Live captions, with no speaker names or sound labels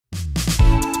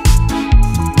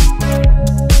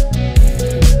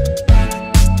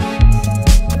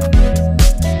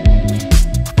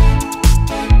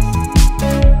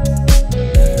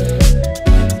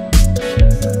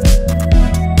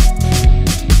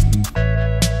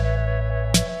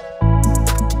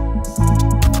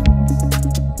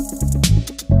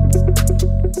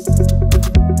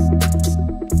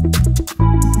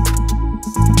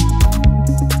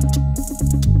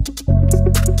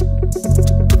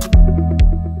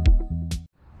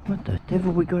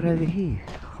devil we got over here?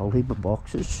 Whole heap of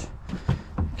boxes.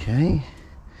 Okay.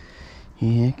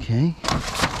 Yeah, okay.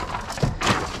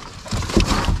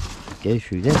 Go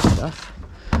through that stuff.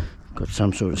 Got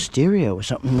some sort of stereo or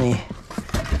something there.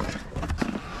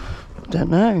 Don't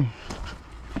know.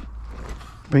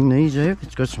 Bring these over.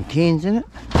 It's got some cans in it.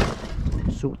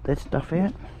 Sort that stuff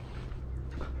out.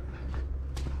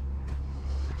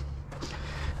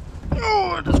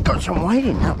 Oh, it's got some weight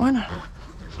in that one.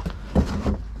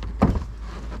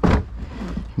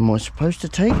 Am I supposed to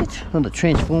take it? Oh, the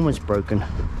transformer's broken.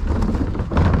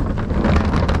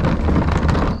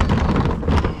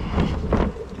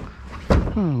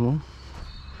 Oh well.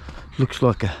 Looks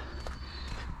like a...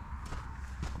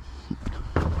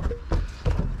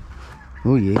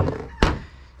 Oh yeah.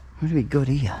 What do we got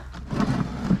here?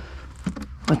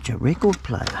 That's a record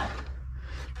player.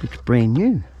 Looks brand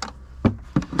new.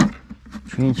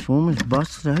 Transformers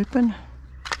busted open.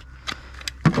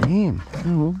 Damn.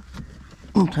 Oh well.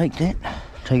 I'll take that.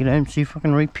 Take it home and see if I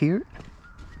can repair it.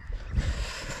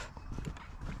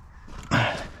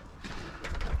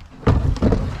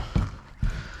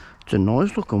 It's a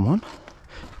nice looking one.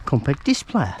 Compact disc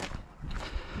player.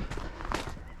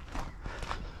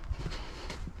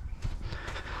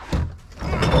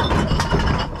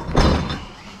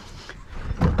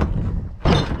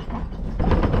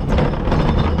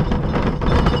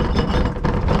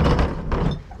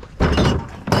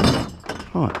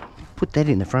 Put that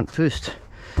in the front first.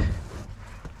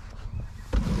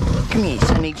 Come here,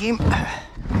 Sonny Jim.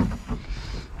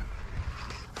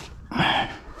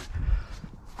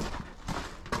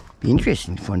 Be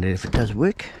interesting to find out if it does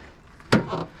work.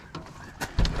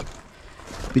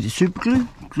 Bit of super glue,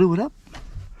 glue it up.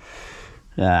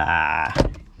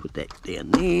 Put that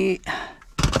down there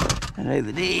and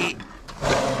over there.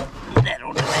 Put that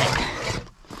onto that.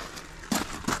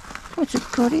 What's it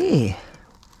got here?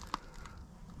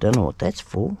 Don't know what that's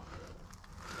for.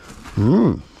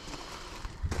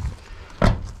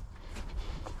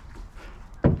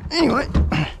 Anyway,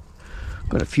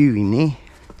 got a few in there.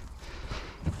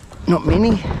 Not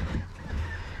many.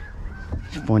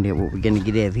 Let's find out what we're going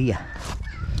to get out of here.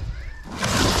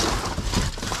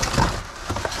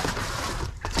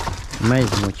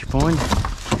 Amazing what you find.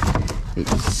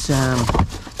 It's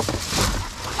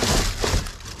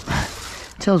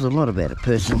tells a lot about a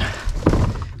person.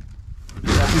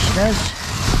 Rubbish does.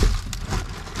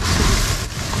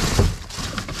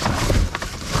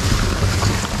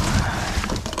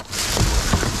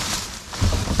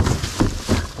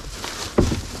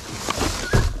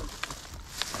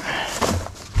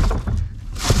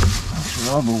 That's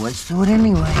what I've always thought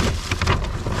anyway.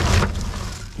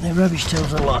 The rubbish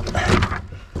tells a lot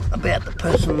about the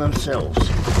person themselves.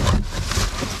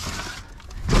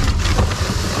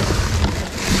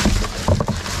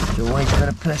 It's always got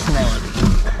a personality.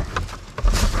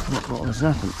 Well, there's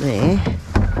nothing there.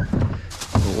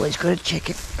 Always got to check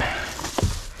it.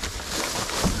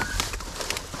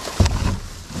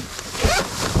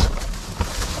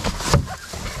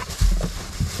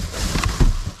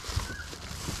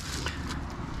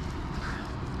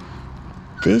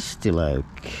 They're still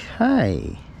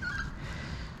okay.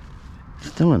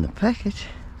 Still in the packet.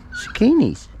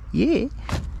 Zucchinis. Yeah.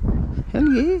 Hell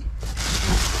yeah.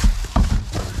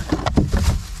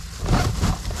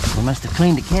 I must have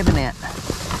cleaned the cabin out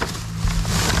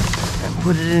and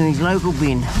put it in his local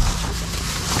bin.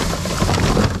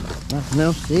 Nothing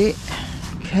else there.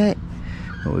 Okay.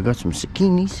 Well, we've got some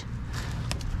zucchinis.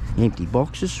 Empty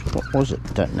boxes. What was it?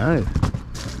 Don't know.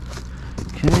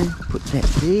 Okay, put that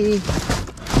there.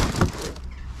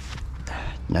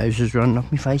 Nose is running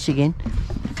off my face again.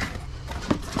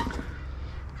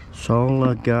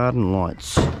 Solar garden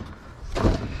lights.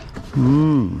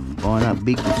 Buying up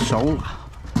big solar.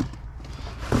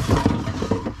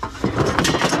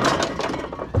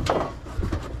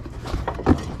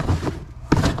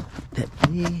 That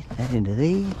there, that into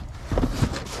there.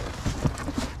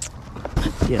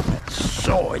 Down that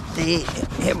side there.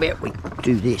 How about we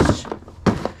do this?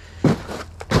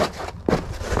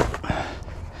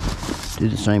 Do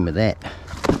the same with that.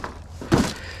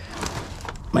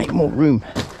 Make more room.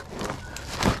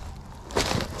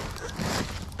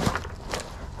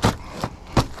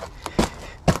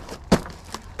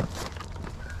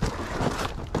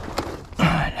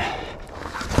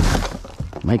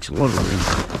 Makes a lot of room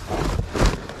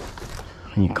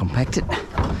when you compact it.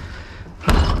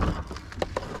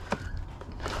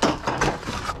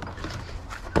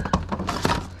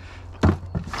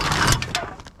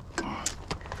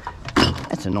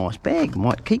 That's a nice bag.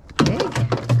 Might keep the bag.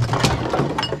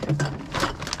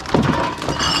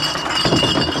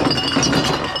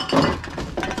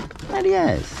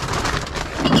 Adios.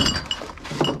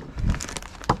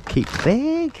 keep the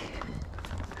bag.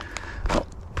 I'll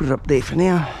put it up there for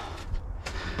now.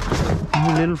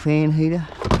 A little fan heater.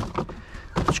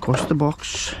 Squash the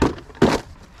box.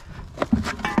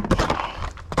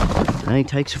 Only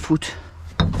takes a foot.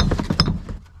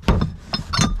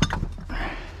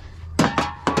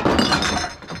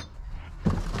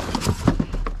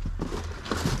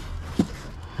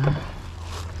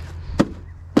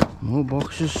 More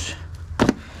boxes.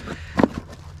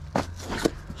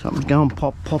 Something's going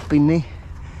pop in there.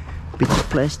 Bits of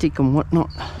plastic and whatnot.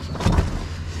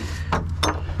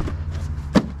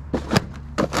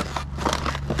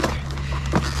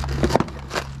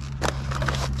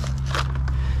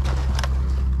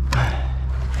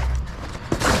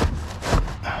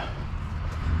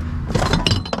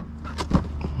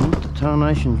 What the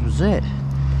tarnations was that?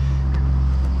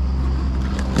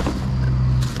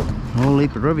 A whole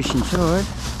heap of rubbish inside.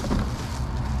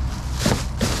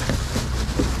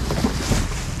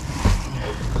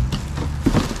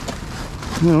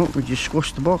 No, we just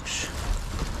squashed the box,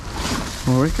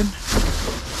 I reckon.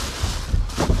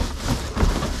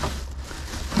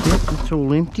 Yep, it's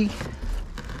all empty.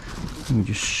 And we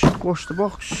just squash the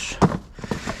box.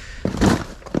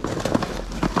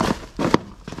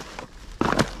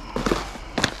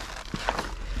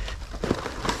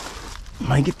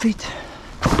 Make it fit.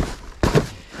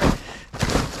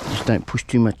 Just don't push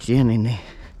too much down in there.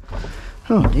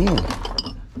 Oh damn,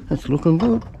 that's looking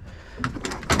good.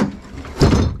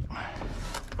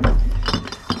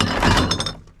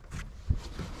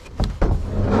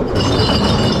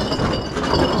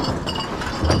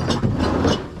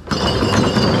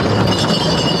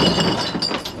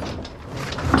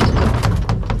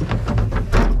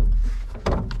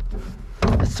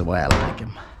 That's the way I like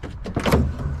them.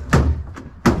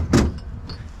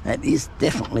 That is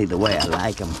definitely the way I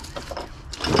like them.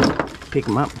 Pick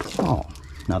them up. Oh,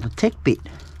 another tech bit.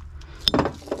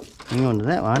 Hang on to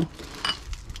that one.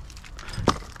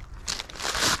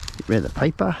 Get rid of the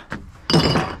paper.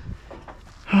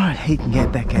 Alright, he can go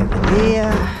back over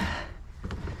there.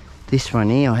 This one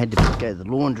here, I had to go to the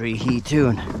laundry here too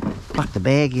and pluck the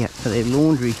bag out for their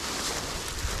laundry.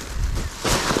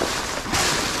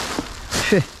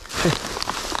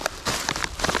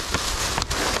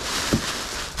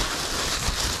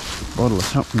 Bottle of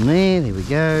something there we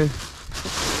go.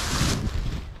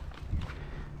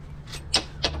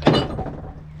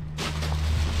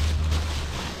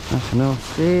 Nothing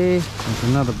else there. There's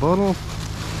another bottle.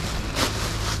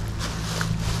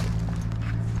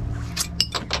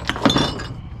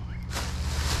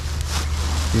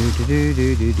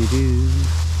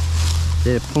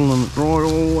 Instead of pulling it right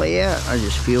all the way out, I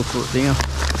just feel for it now.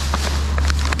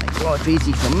 Make life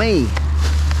easy for me.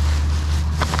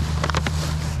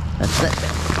 That's that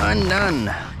one done.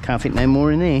 Can't fit no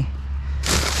more in there.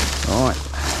 Alright.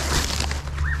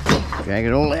 Drag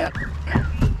it all out.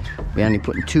 We're only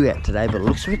putting 2 out today by the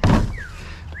looks of it.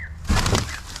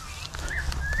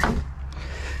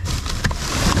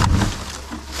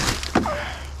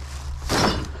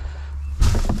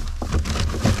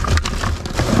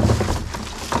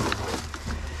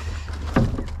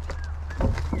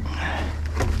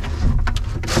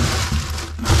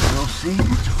 See,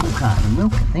 it's a full carton of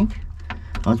milk, I think.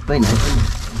 Oh, it's been open.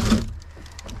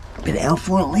 Bit of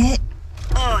alfoil there.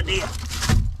 Oh dear.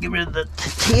 Get rid of the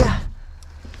tear.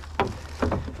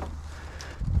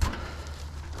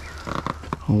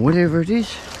 Or whatever it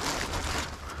is.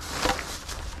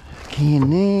 Can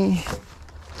there.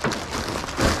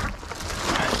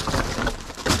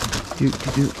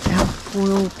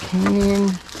 Alfoil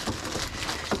can.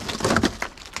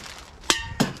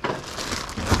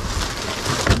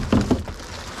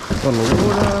 Bottle of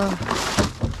water.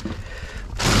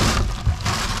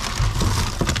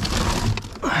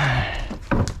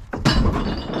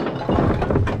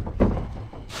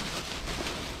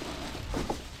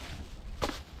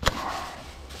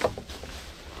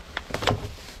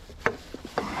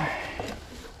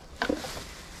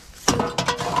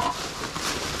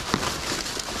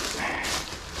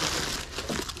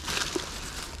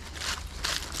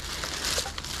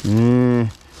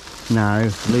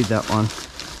 No, leave that one.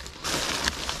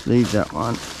 Leave that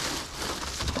one.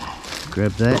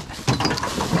 Grab that.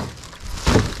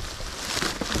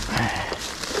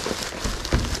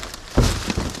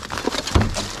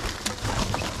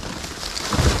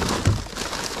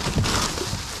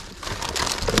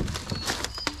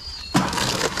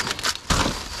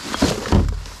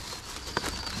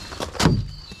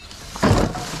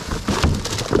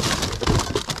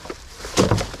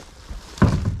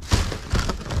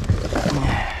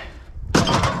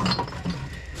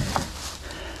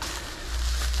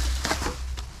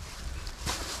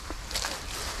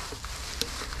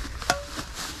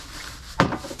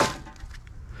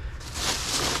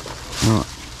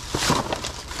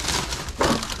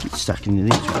 stuck into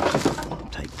this one. I'll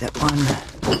take that one.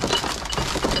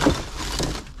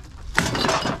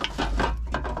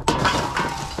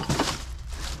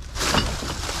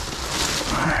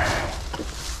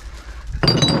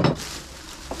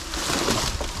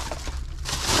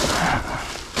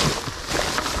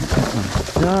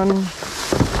 Done.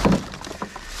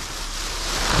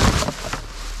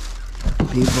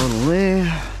 Beer bottle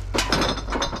there.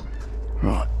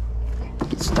 Right,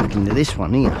 get stuck into this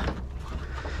one here.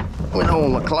 With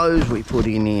all the clothes we put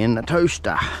in here and the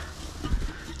toaster.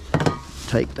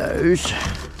 Take those.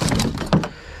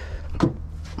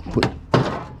 Put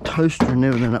toaster and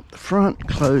everything up the front,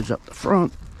 clothes up the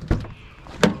front.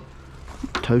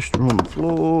 Toaster on the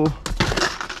floor.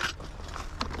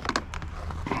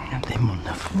 And them on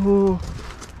the floor.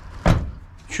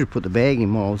 Should have put the bag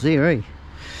in while I was there, eh?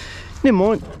 Never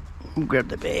mind, we'll grab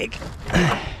the bag.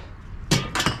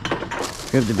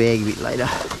 Grab the bag a bit later.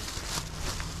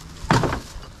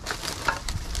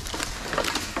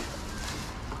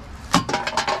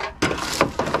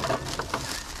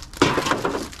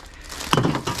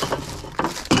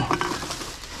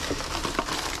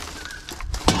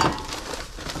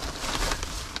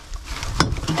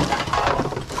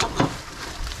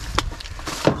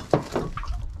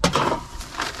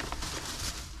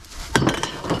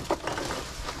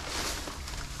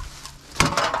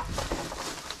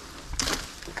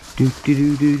 Do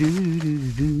do do do do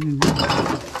do do.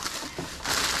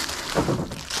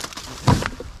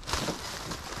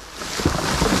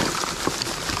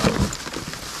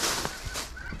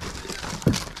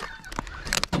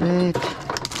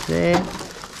 That.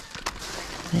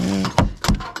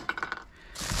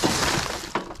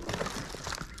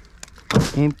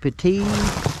 Empty.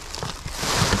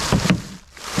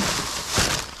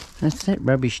 That's that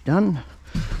rubbish done.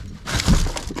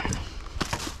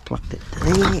 Pluck that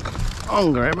there.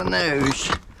 I'm grabbing those.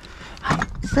 Hey,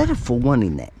 is that a full one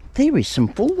in that? There is some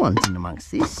full ones in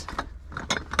amongst this.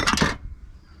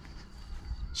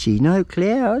 See, no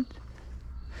cloud.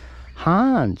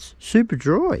 Hans, super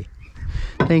dry.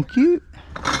 Thank you.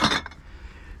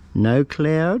 No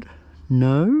cloud.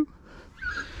 No.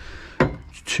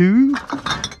 2.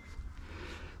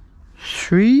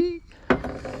 3.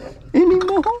 Any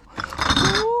more?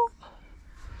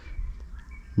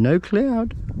 No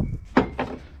cloud.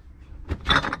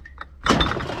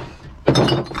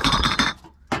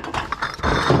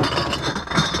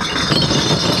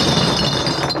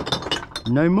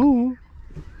 No more.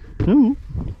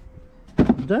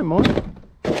 Don't mind.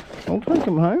 I'll take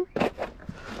them home.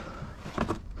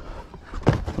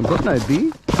 I've got no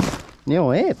beer.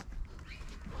 Now I have.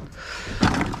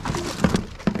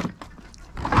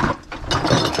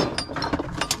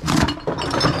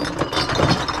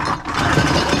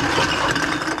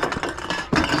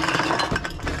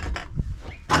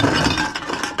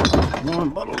 One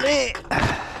bottle there.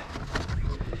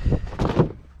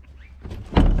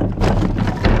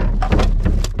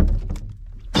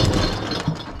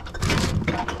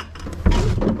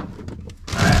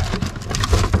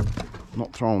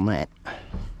 Not throwing that.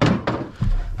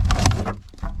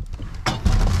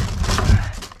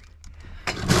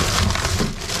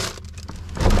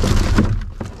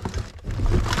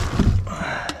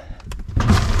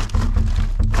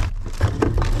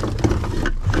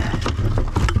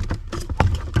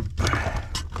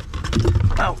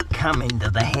 Oh, come into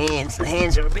the hands. The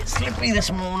hands are a bit slippery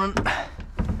this morning.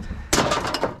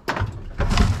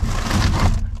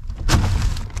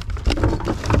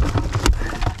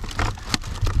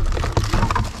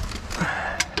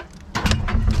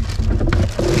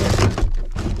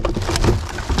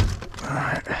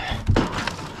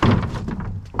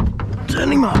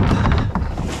 Turn him up.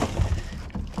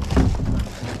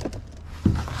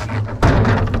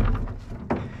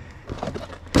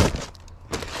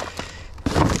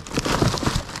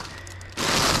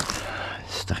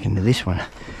 Stuck into this one.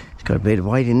 It's got a bit of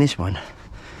weight in this one.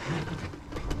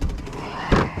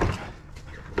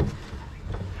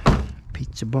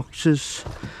 Pizza boxes.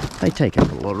 They take up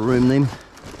a lot of room, them.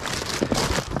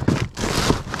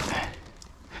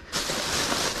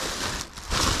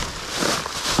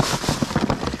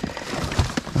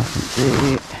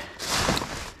 There.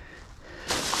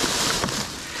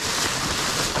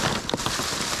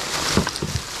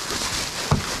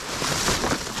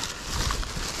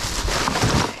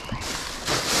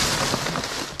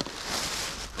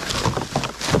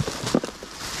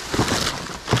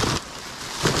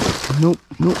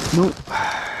 Nope.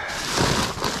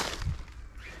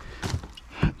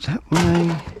 That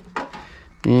way.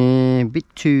 A bit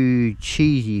too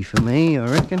cheesy for me, I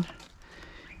reckon.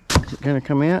 Is it going to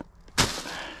come out?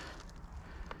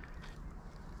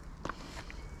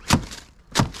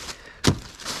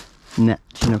 Nah,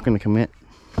 she's not going to come out.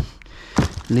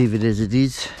 Leave it as it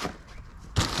is.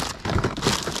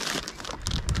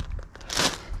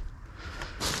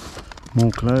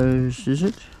 More clothes, is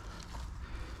it?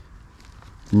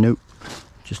 Nope.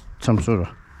 Just some sort of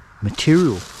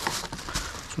material.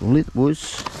 That's all it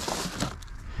was.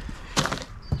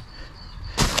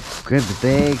 Grab the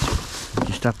bags.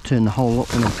 Just upturn the whole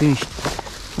lot when I'm finished.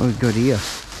 What we've got here.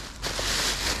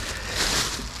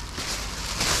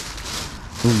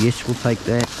 Oh yes, we'll take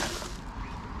that.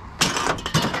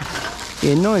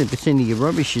 Yeah, 90% of your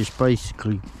rubbish is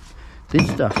basically this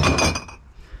stuff.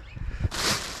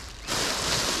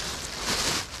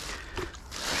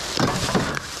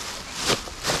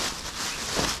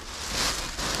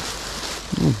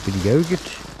 Oh, bit of yogurt.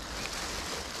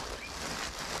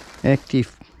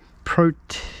 Active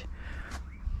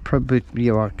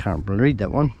yeah, I can't read that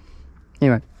one.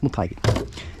 Anyway, we'll take it.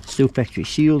 Still factory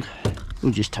sealed.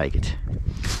 We'll just take it.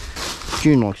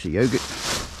 June likes the yogurt.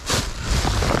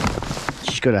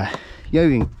 She's got a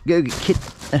yogurt kit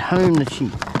at home that she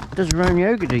does her own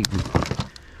yogurt even.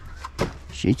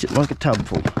 She eats it like a tub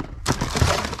full.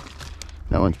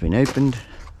 That one's been opened.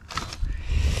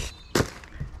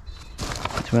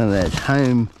 It's one of those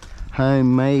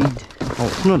homemade. Oh,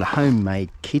 it's not a homemade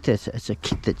kit. It's a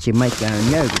kit that you make your own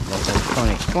yogurt, like I was trying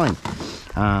to explain.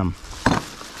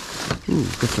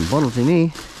 Got some bottles in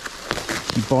here.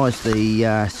 She buys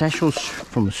the sachets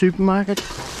from the supermarket,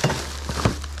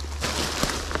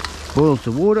 boils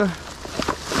the water,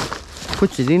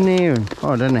 puts it in there, and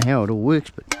I don't know how it all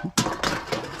works, but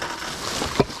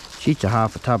she eats a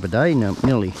half a tub a day now,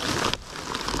 nearly.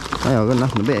 Hey, I've got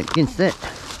nothing against that.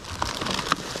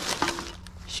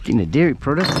 She's getting a dairy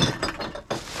product.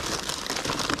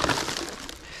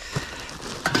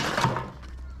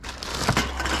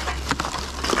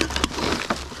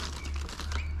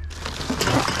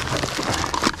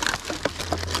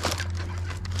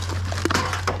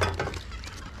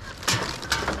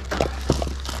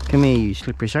 Come here, you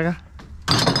slippery sucker.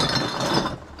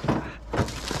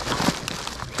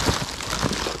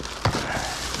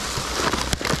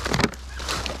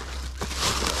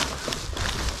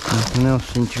 Nothing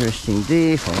else interesting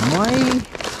there for me.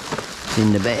 It's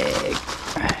in the bag.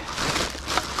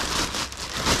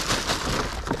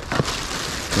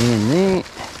 In there.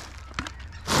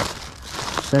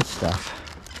 That stuff.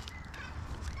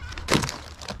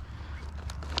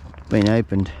 Been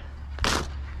opened.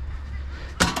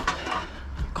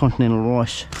 Continental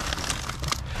rice.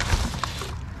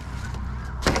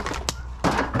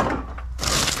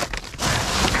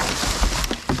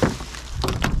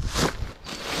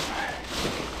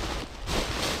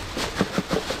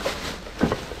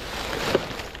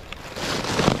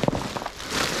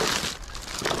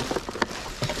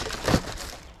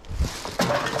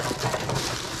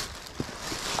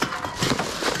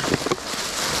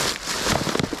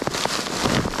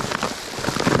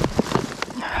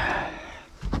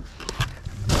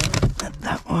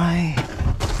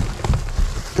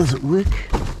 Does it work?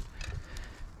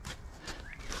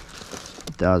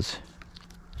 It does.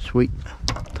 Sweet.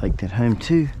 Take that home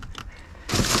too.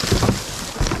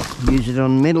 Use it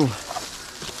on metal.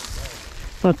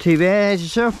 Not too bad. How's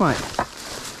yourself, mate?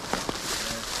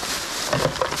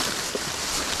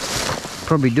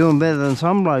 Probably doing better than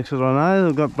some blokes that I know.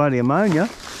 They've got bloody ammonia.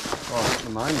 Oh,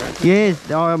 ammonia? Yeah,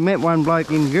 I met one bloke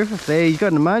in Griffith there. He's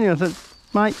got pneumonia. I said,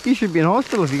 mate, you should be in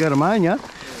hospital if you got ammonia.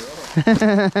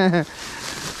 Yeah,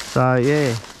 so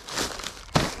yeah,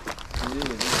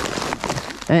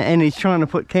 and he's trying to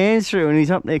put cans through, and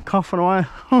he's up there coughing away.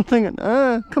 I'm thinking,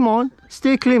 come on,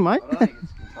 steer clear, mate. I don't think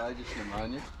it's contagious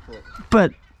pneumonia,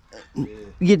 but yeah.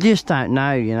 You just don't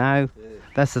know, you know. Yeah.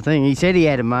 That's the thing. He said he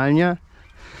had ammonia,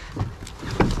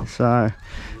 so.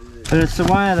 But it's the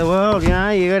way of the world, you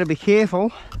know. You got to be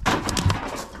careful.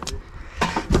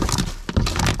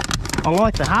 I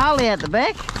like the Harley out the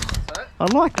back. I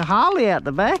like the Harley out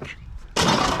the back.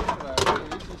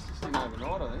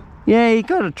 Yeah, he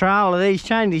got a trailer. He's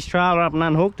changed his trailer up and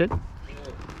unhooked it. Yeah.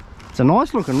 It's a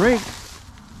nice looking rig.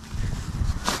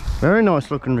 Very nice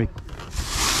looking rig.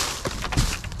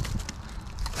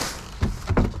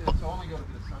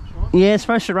 Yeah, it's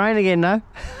supposed to rain again though.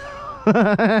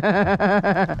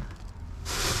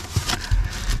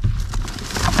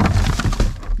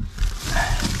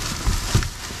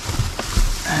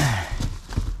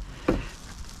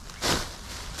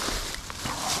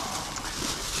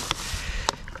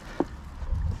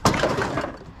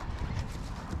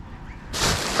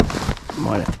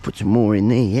 Might have to put some more in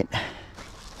there yet.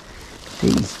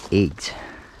 These eggs.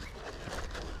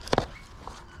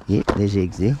 Yep, there's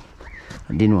eggs there.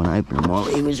 I didn't want to open them while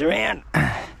he was around.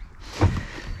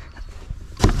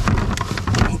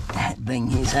 being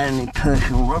his only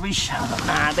personal rubbish. I don't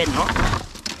know, I better not.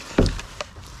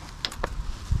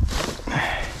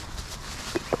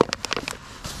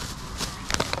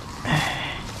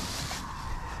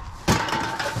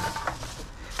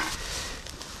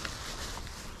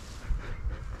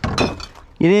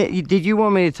 Did you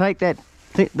want me to take that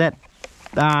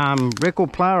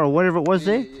record player or whatever it was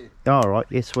there? Yeah. All right,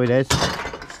 yes, sweet as.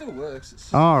 It still works. It's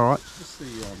just, all right. Just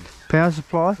the power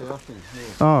supply. power thing,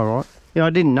 yeah. All right. Yeah, I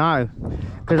didn't know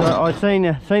because I seen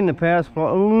the power supply.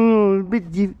 Oh, a bit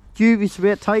dubious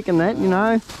about taking that, you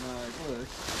know. No, it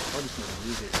works. I just never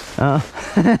use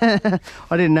it.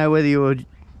 I didn't know whether you were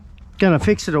gonna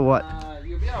fix it or what.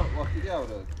 You'll be able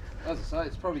to. As I say,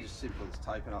 it's probably just simple as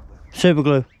taping up the. Super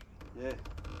glue. Yeah,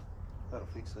 that'll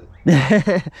fix it.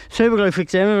 Super glue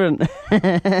fix everything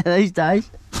these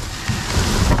days.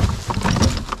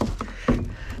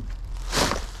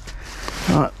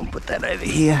 Right, we'll put that over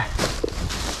here.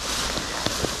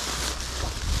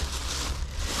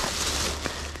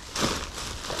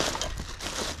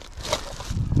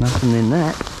 Nothing in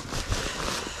that.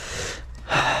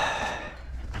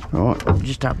 Right, I'll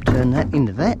just upturn that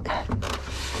into that.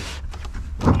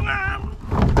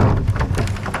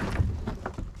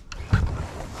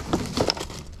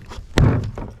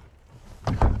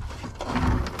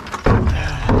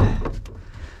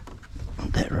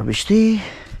 That rubbish there.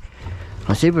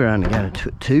 I said we're only going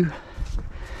to two,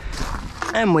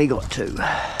 and we got two.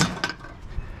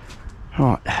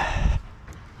 Right,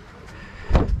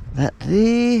 that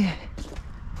there,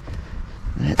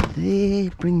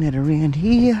 bring that around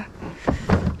here,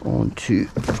 onto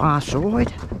the far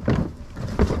side,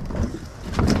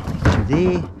 to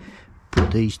there,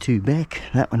 put these two back,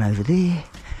 that one over there,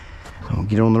 and we'll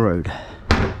get on the road.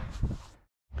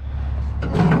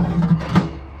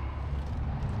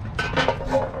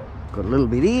 Got a little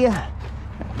bit here,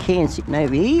 a can sitting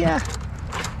over here.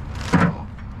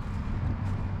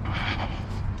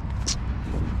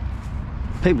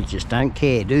 People just don't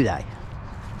care, do they?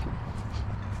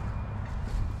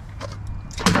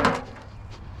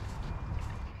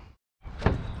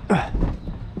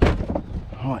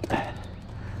 Right,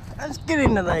 let's get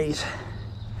into these.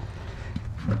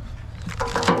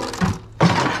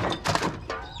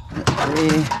 That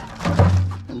there,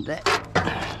 and that,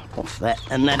 off that,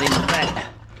 and that into that.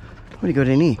 What do you got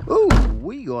in here? Oh,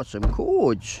 we got some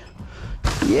cords.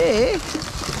 Yeah.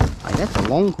 Hey, that's a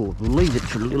long cord. We'll leave it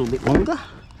for a little bit longer.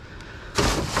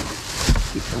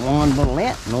 Get the wine bottle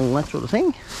out and all that sort of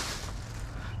thing.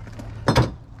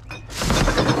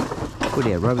 Put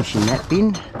our rubbish in that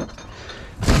bin.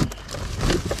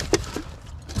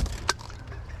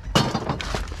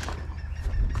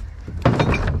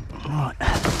 Right.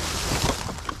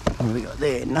 What have we got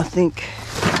there? Nothing.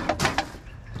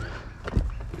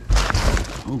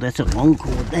 Oh, that's a long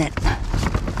cord, that.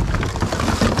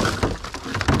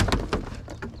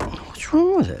 What's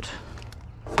wrong with it?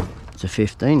 It's a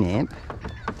 15 amp.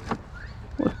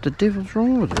 What the devil's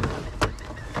wrong with it?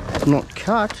 It's not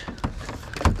cut.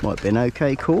 Might be an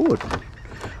okay cord.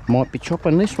 Might be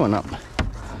chopping this one up.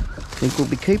 Think we'll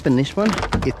be keeping this one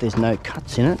if there's no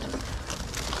cuts in it.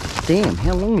 Damn,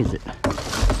 how long is it?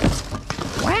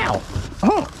 Wow.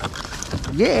 Oh,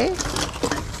 yeah.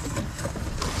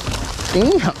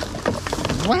 Damn.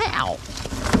 Wow.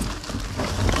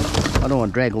 I don't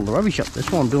want to drag all the rubbish up.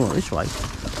 That's why I'm doing it this way.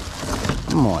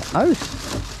 My oath.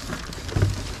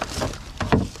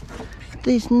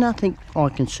 There's nothing I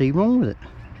can see wrong with it.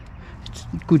 It's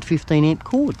a good 15 amp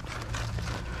cord.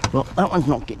 Well, that one's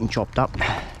not getting chopped up.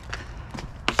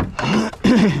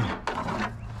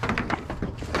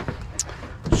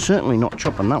 Certainly not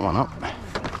chopping that one up.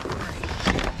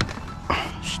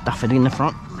 Stuff it in the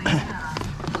front.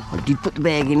 I did put the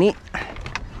bag in it.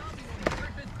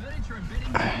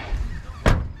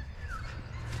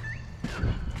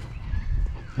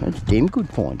 That's a damn good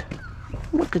point.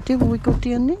 What the devil we got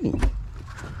down there?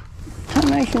 What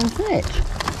nation's that?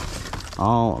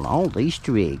 Oh, an old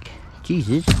Easter egg.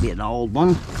 Jesus, it's a bit an old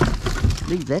one.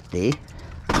 Leave that there.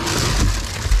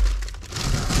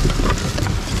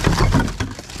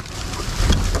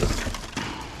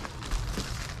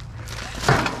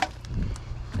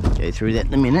 Go through that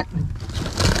in a minute.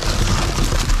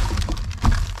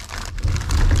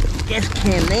 Gas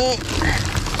can there.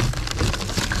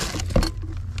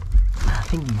 I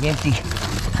think he's empty.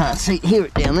 Can't see, hear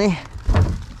it down there.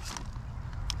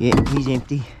 Yeah, he's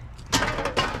empty.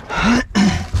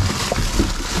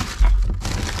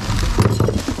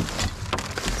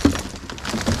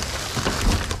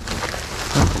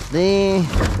 Up there.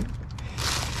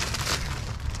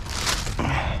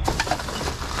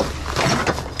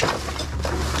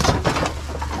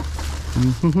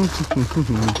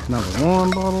 Another wine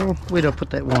bottle. Where'd I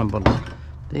put that wine bottle?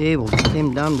 There, we'll get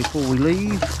them done before we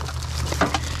leave.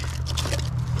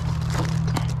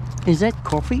 Is that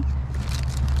coffee?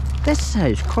 That's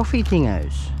those coffee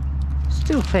dingos.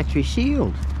 Still factory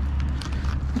sealed.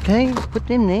 Okay, put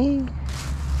them there.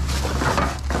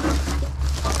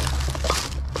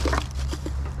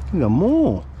 We got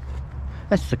more.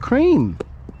 That's the cream.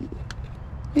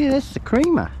 Yeah, that's the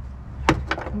creamer.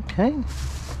 Okay.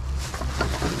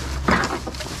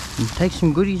 And take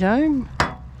some goodies home.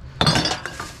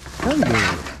 Oh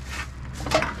yeah.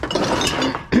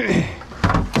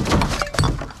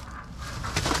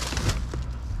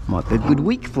 Might be a good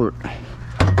week for it.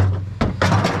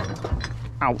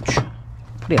 Ouch.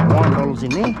 Put our wine bottles in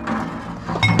there.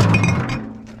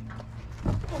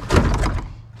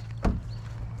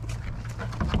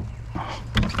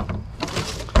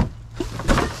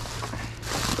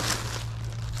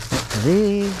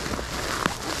 There.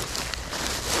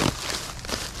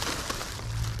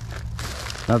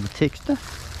 Another texter.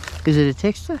 Is it a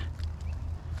texter?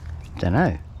 Don't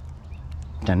know.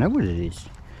 Don't know what it is.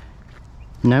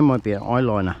 No, it might be an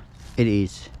eyeliner. It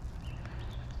is.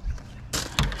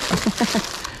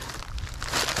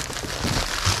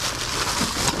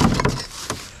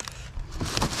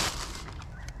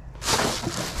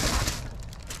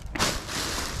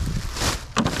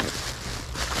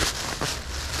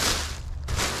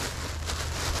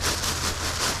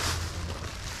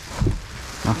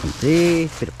 Nothing there.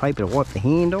 Bit of paper to wipe the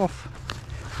hand off.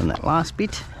 And that last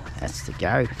bit, that's to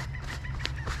go.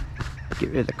 Get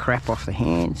rid of the crap off the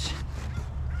hands.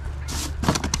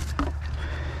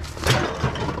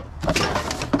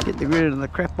 Get rid of the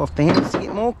crap off the hands to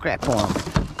get more crap on.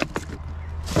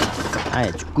 Hey,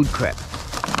 it's good crap.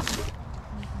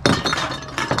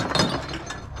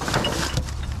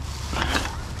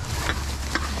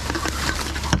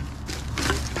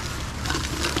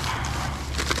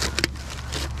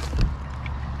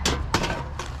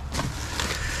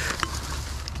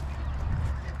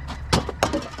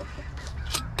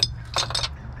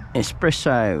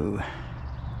 Espresso.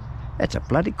 That's a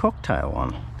bloody cocktail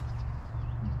one.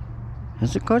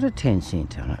 Has it got a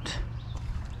 10-cent on it?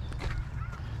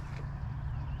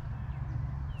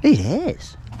 It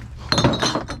has.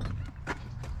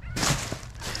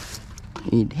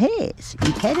 It has.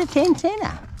 It had a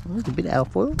 10-center. There's a bit of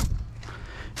alfoil.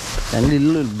 And a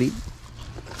little bit.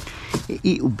 A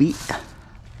little bit.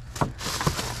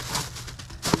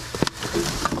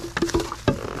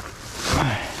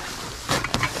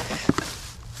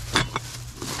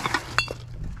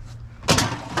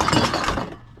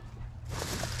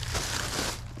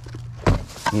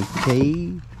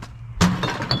 Empty.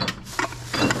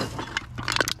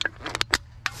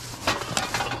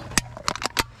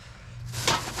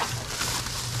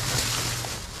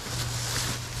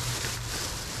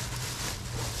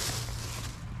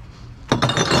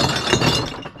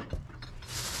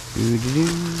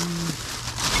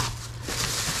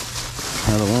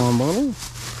 Another wine bottle.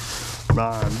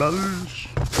 Wine bottles.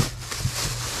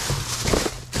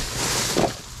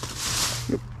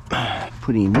 Yep.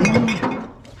 Put in there.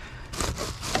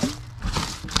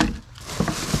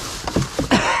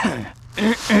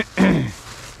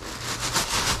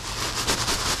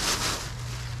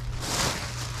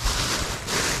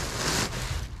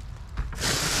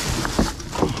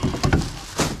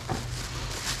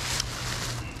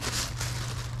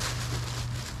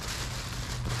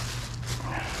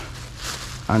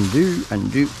 Undo,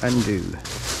 undo, undo.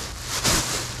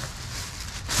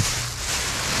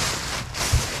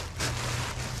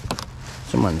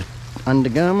 Someone's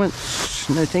undergarments.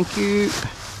 No, thank you.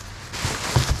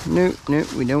 No, no,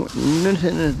 we don't want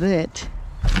nothing of that.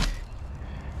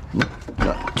 No,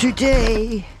 not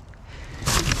today.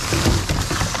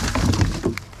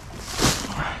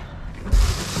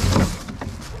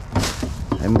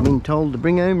 Haven't been told to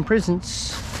bring home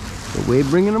presents, but we're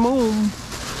bringing them home.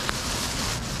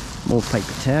 More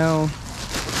paper towel.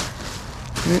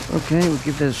 Yeah, okay, we'll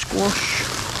give that a squash.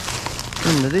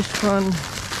 Into this one.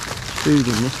 Food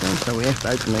in this one, so we have to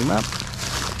open them up.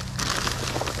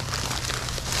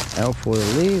 Alfoil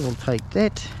there, we'll take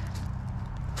that.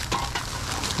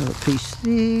 Another piece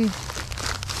there.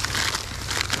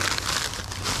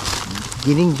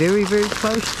 Getting very, very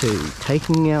close to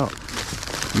taking out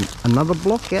another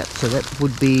block out, so that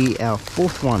would be our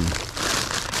fourth one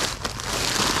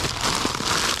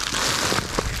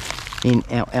in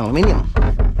our aluminium.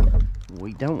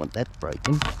 We don't want that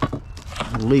broken.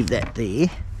 We'll leave that there.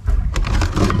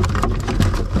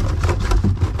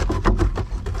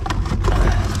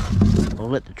 I'll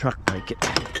let the truck take it.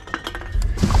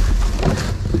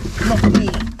 Not me.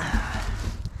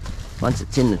 Once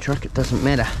it's in the truck, it doesn't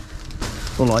matter.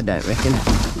 Well, I don't reckon.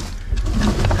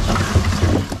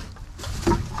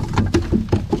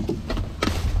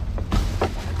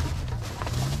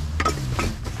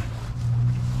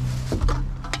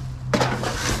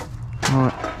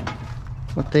 Right,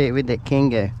 what there with that can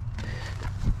go?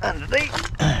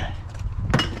 Underneath.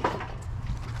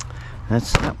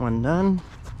 That's that one done.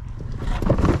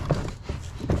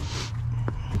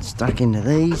 Stuck into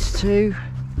these two.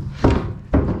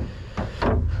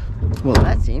 Well,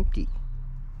 that's empty.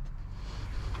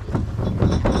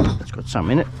 It's got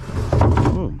some in it.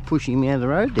 Oh, pushing me out of the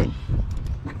road then.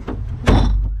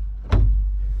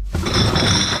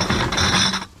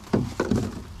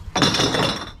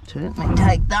 Certainly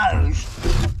take those.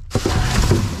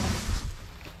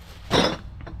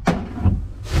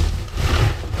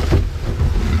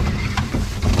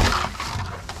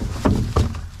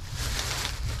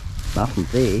 Nothing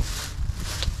there.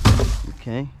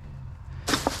 Okay.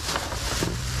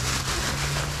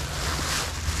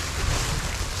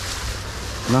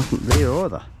 Nothing there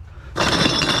either.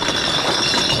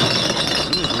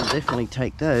 We'll definitely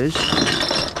take those.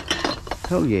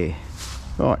 Hell yeah.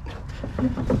 Right.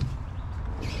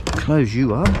 Close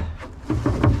you up.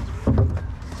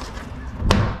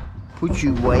 Put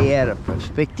you way out of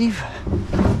perspective.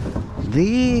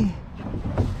 There.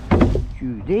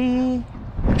 You there.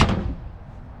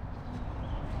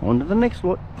 On to the next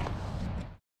lot.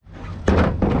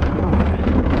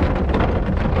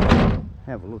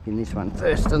 Have a look in this one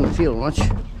first. Doesn't feel much.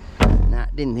 Nah,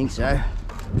 didn't think so.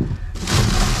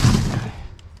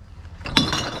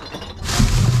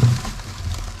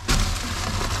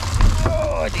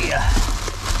 Oh dear.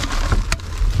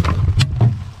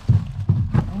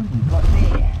 What have we got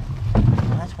there?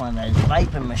 Oh, that's one of those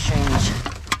vapor machines.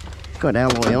 Got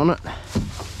alloy on it.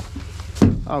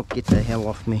 Oh, get the hell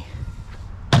off me.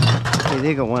 Yeah,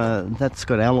 they got one of, that's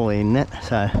got alloy in that,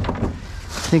 so I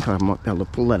think I might be able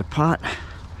to pull that apart.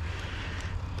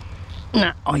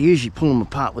 No, I usually pull them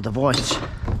apart with a vice.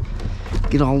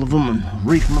 Get hold of them and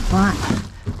reef them apart.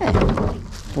 Yeah,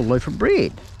 full loaf of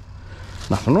bread.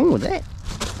 Nothing wrong with that.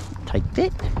 Take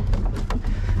that.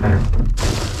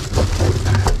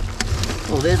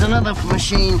 Well, there's another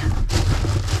machine.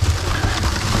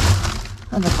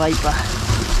 Another vapor.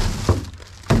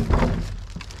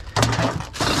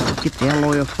 Get the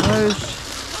alloy off those.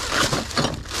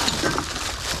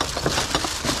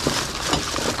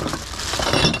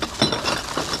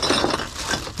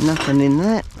 Nothing in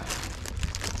that.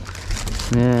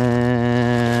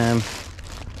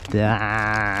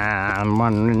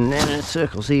 One in there.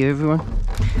 Circles here, everyone.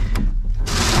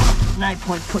 No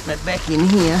point putting it back in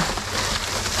here.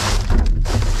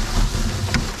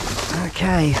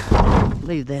 Okay,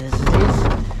 leave that as it is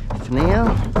for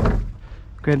now.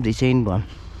 Grab this end one.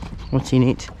 What's in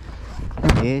it?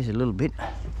 Okay, there's a little bit.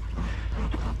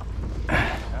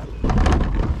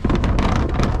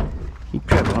 You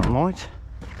travel on light.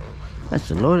 That's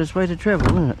the lightest way to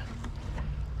travel, isn't it?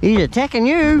 He's attacking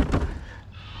you!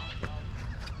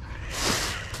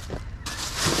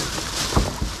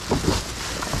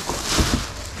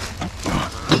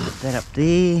 Put that up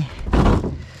there.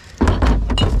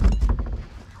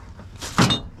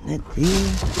 That there.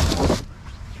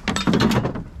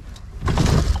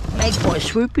 Magpie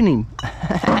swooping him.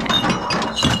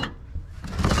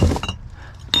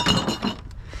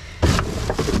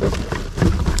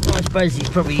 I suppose he's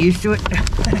probably used to it. I've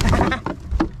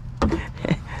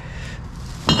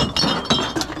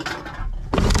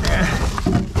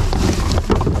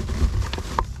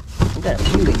got a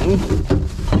few in here.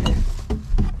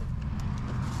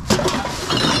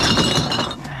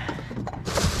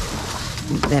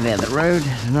 Get that out of the road.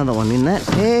 There's another one in that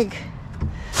bag.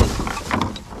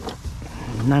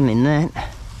 None in that.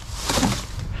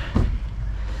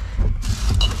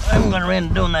 I haven't gone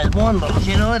around doing those wine bottles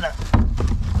yet either.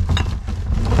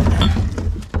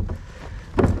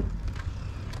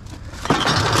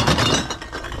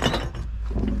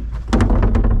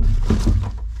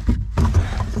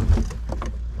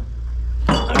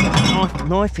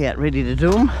 Knife out ready to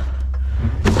do them.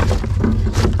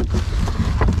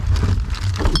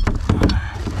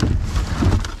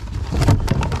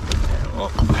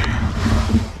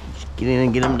 Just get in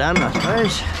and get them done, I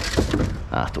suppose,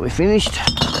 after we're finished.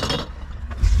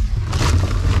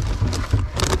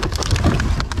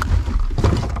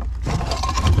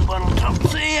 Bottle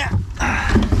tops here.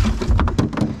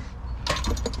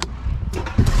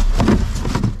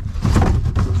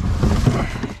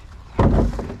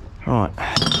 Right,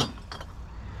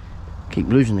 keep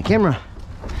losing the camera.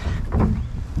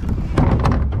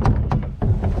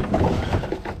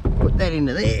 Put that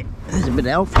into there. There's a bit of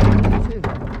alpha too.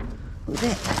 with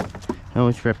that. Oh,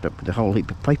 it's wrapped up with a whole heap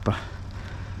of paper.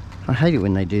 I hate it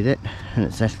when they do that and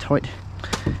it's that tight.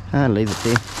 I'll leave it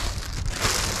there.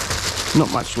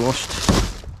 Not much lost.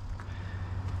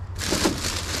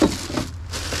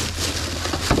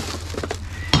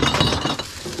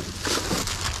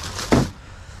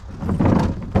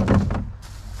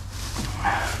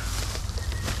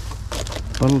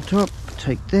 Bottle top,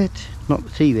 take that, not the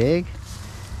tea bag.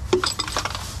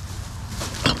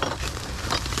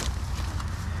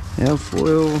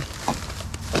 Alfoil.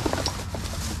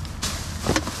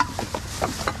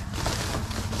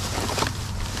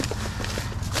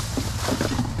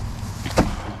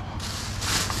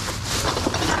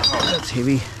 Oh, that's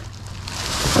heavy.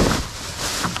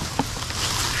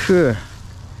 Sure,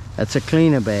 that's a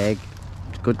cleaner bag.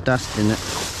 It's got dust in it.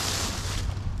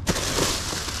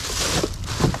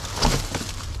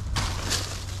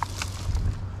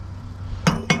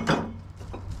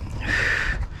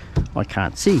 I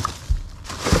can't see.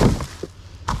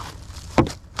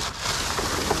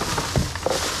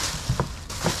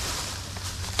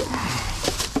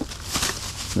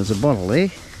 There's a bottle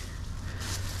there.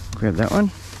 Grab that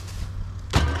one.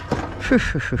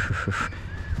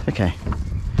 Okay,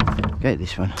 go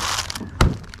this one.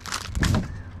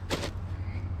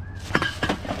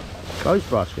 Clothes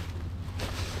basket.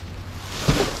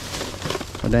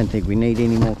 I don't think we need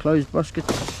any more clothes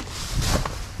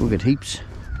baskets. We'll get heaps.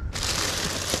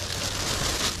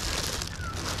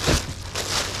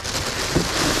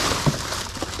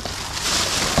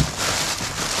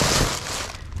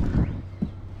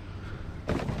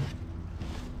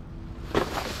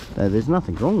 There's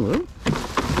nothing wrong with them.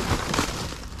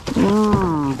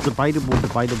 Debatable.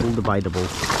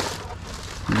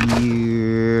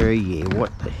 Yeah,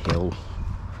 what the hell?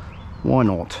 Why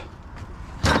not?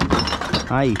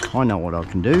 Hey, I know what I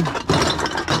can do.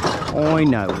 I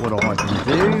know what I can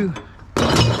do.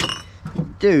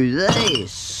 Do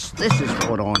this. This is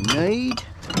what I need.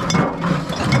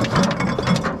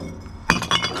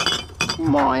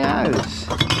 My oath.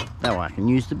 Now I can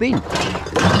use the bin.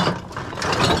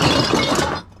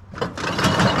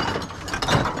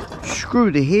 Screw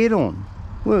the head on.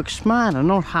 Work smarter,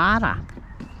 not harder.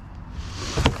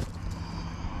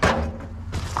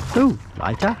 Ooh,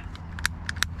 lighter.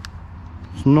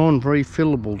 It's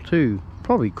non-refillable too.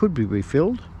 Probably could be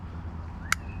refilled.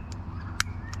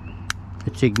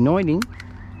 It's igniting.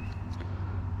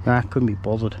 Nah, couldn't be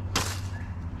bothered.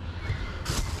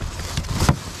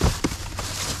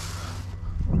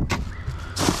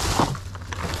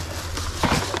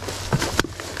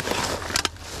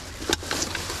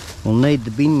 We'll need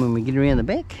the bin when we get around the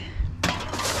back.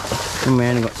 And we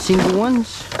only got single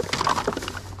ones.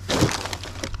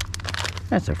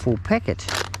 That's a full packet.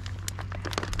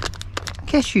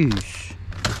 Cashews.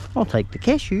 I'll take the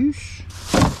cashews.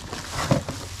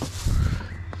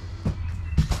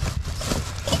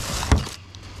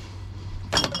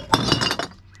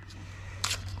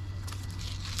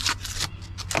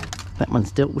 That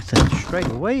one's dealt with that straight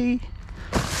away.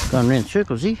 Going around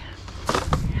circles here.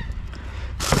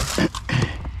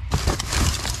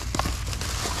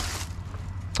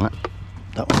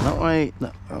 That one that way,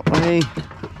 that way.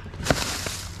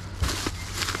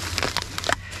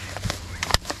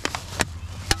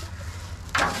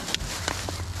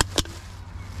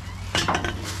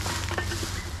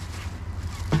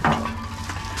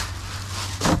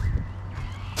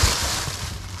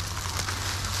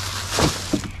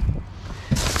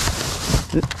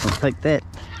 I'll take that.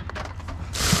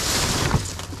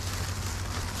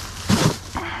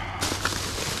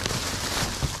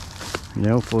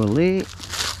 No foil there.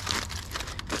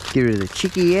 Get rid of the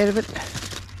chicky out of it.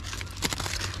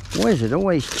 Why is it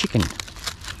always chicken?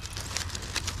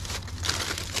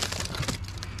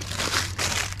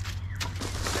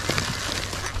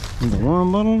 And the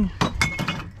wine bottle.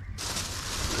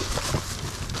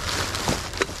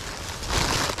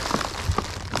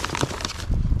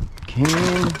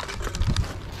 Can.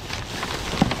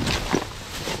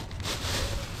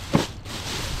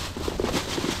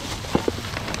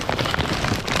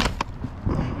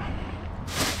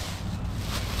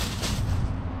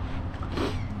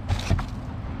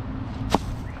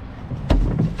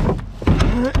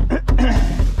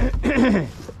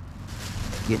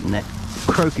 Getting that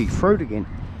croaky fruit again.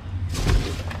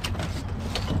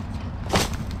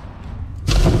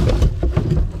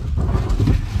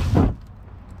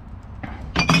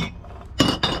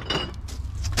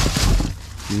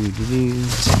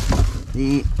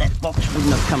 That box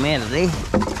wouldn't have come out of there.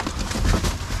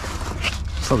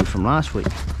 Probably from last week.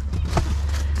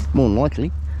 More than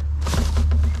likely.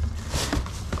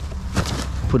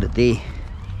 Put it there.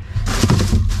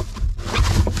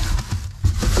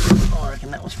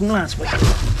 from last week.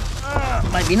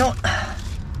 Maybe not.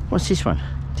 What's this one?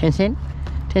 10 cent?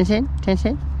 10 cent? 10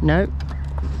 cent? No.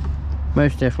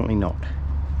 Most definitely not.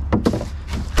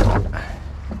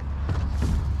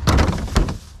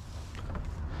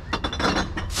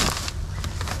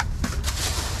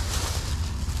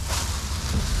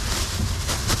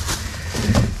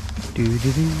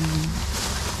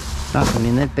 Nothing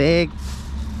in that bag.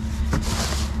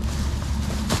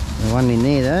 The one in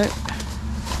there though.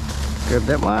 Grab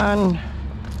that one.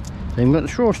 They've got the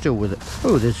straw still with it.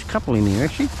 Oh, there's a couple in here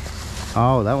actually.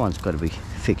 Oh, that one's got to be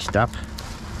fixed up.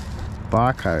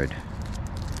 Barcode.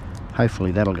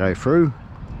 Hopefully that'll go through.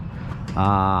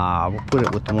 We'll put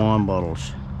it with the wine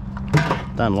bottles.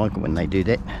 Don't like it when they do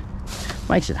that.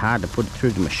 Makes it hard to put it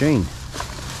through the machine.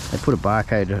 They put a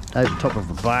barcode over top of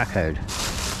a barcode.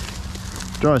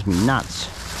 Drives me nuts.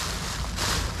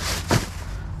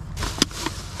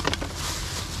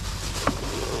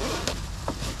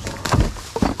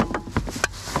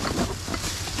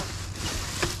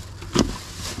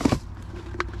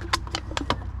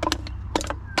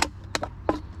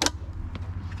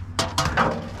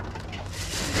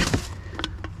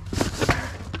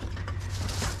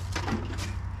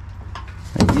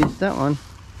 I used that one.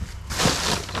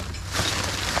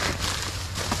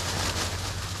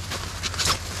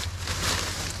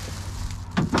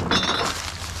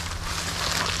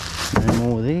 No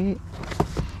more there.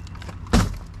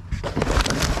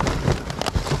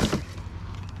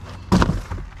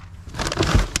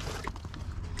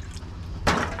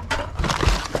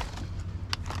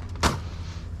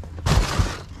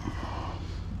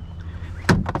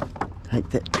 Take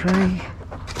that tray.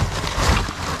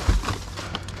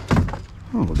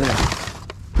 Oh, we've got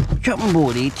a chopping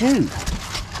board here too.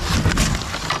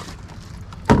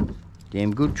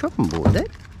 Damn good chopping board, that.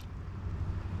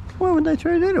 Why would they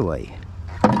throw that away?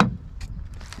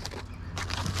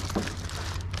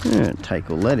 Take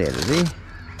all that out of there.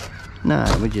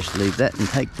 No, we just leave that and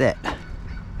take that.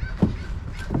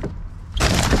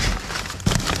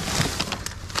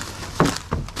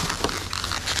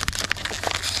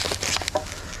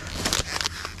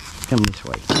 Come this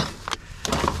way.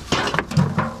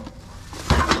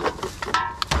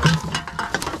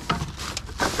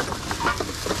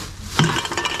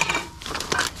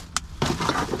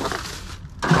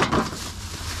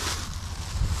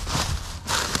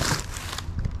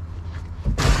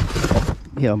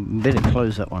 Yeah, I better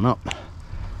close that one up.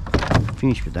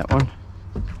 Finished with that one.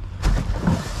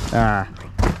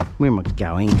 Where am I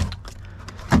going?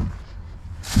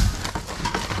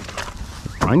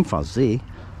 Brain fuzz there.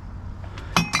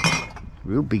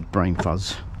 Real big brain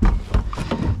fuzz.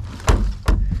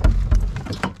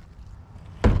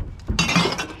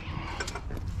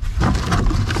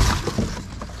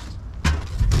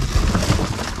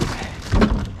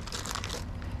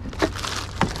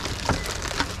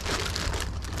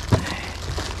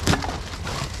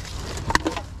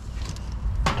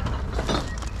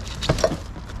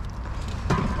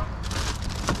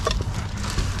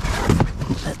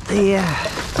 There.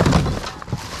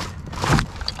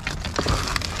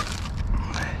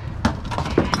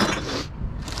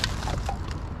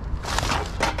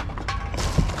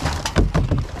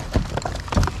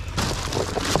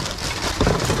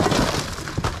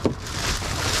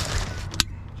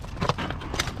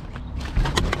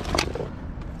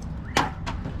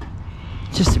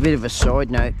 Just a bit of a side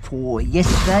note for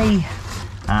yesterday.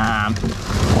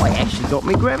 I actually got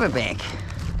my grabber back.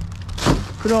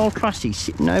 Good old trusty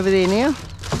sitting over there now.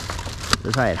 As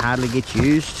I say, it hardly gets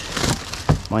used.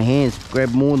 My hands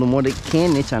grab more than what it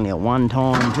can. It's only a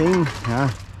one-time thing.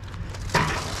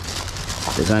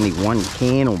 There's only one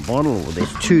can or bottle, or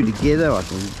there's two together. I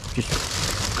can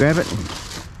just grab it and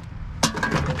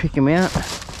pick them out.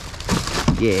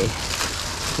 Yeah.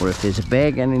 Or if there's a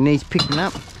bag and it needs picking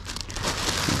up,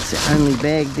 it's the only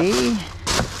bag there.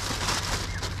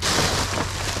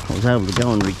 I was able to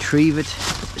go and retrieve it.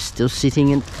 Still sitting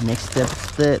next to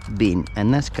the bin,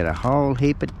 and that's got a whole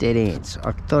heap of dead ants.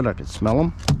 I thought I could smell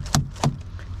them.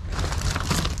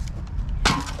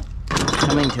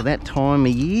 Coming to that time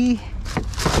of year,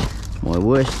 my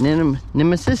worst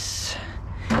nemesis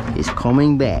is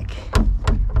coming back.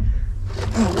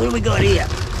 Oh, what do we got here?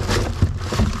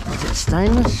 Is it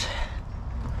stainless?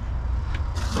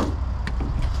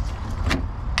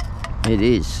 It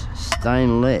is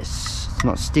stainless. It's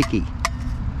not sticky.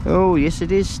 Oh, yes,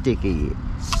 it is sticky.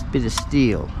 It's a bit of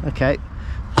steel. Okay,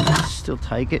 still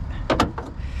take it.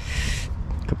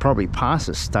 Could probably pass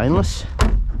as stainless.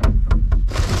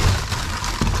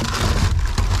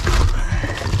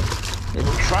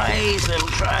 Little trays, little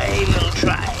tray, little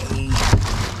tray.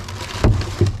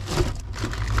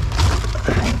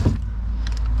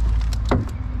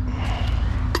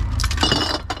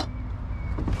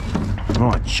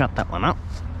 shut that one up.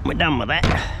 We're done with that.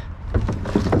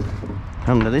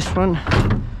 Come to this one.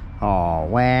 Oh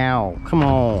wow, come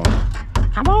on.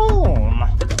 Come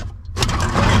on!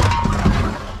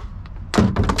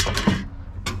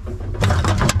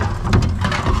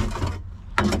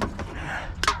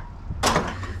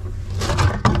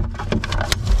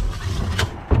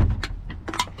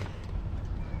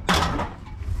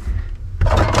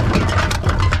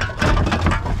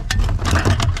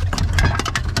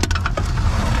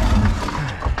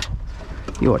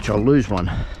 You watch, I'll lose one.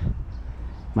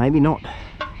 Maybe not.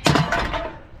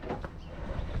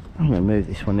 I'm going to move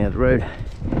this one out the road.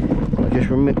 I just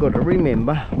got to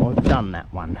remember I've done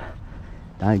that one.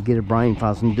 Don't get a brain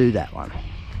fuzz and do that one.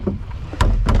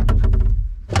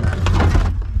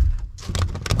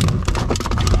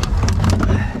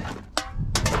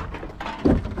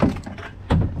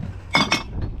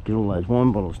 Get all those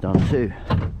wine bottles done too.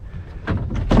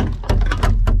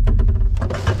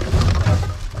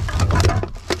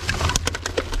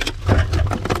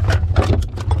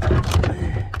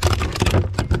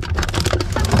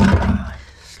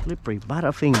 Slippery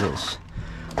butterfingers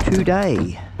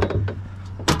today.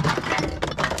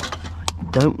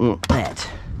 Don't want that,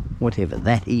 whatever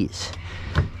that is.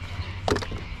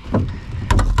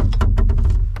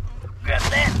 Grab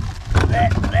that.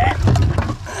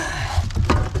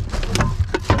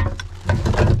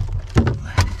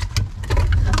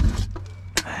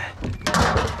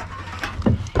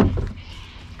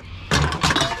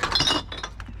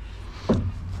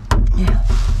 Yeah,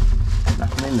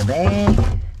 nothing in the bag.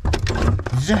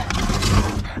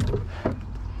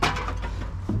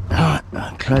 Alright,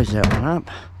 I'll close that one up.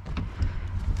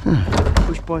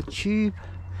 Push by tube.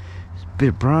 There's a bit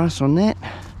of brass on that.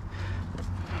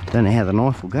 Don't know how the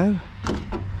knife will go.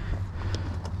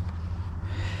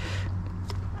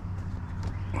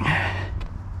 I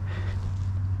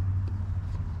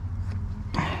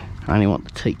only want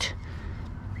the teat.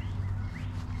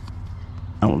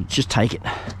 I'll just take it.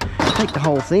 Take the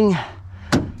whole thing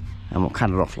and we'll cut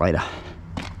it off later.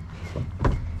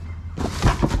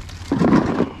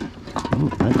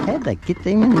 How'd they get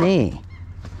them in there?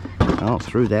 Oh,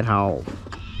 through that hole.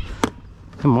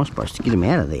 How am I supposed to get them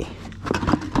out of there?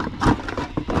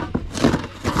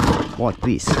 Like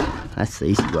this. That's the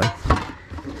easy way.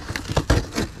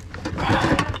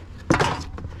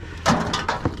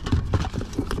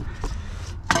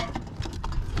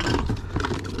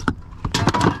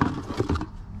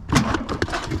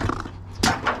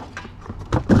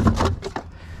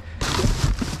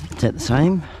 Is that the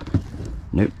same?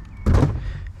 Nope.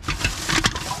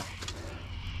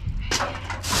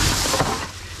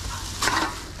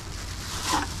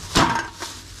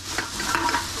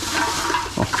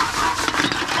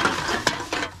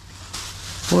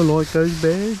 I like those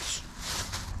bags.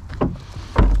 Put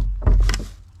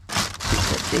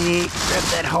that there, grab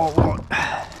that whole lot.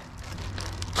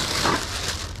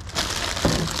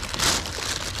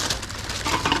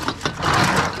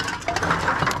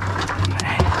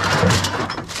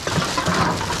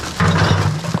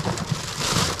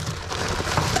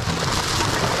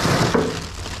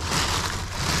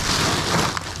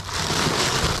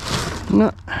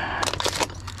 No.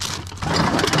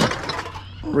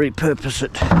 Repurpose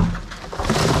it.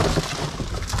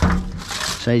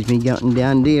 Saves me going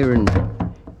down there and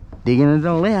digging it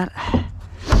all out.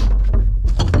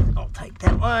 I'll take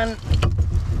that one.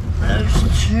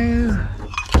 Those two.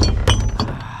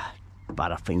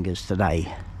 Butterfingers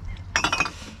today.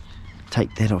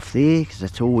 Take that off there because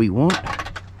that's all we want.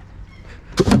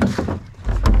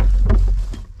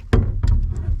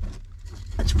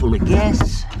 That's full of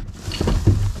gas.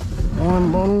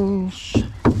 Wine bottles.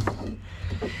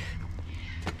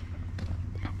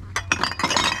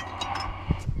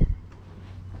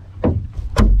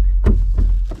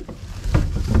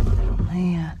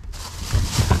 There.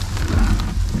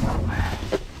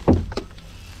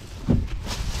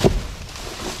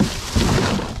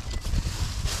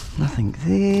 Nothing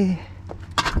there.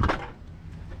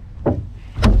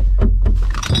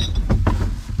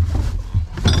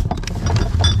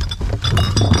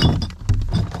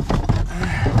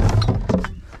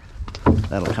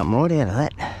 That'll come right out of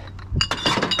that.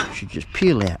 Should just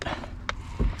peel out.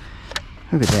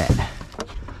 Look at that.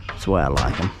 That's the way I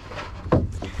like them.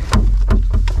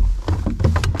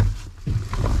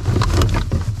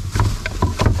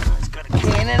 It's got a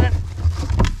can in it.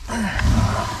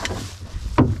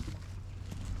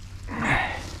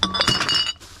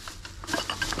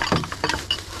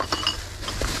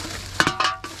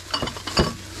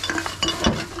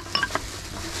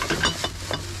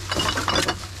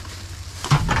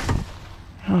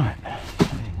 Right,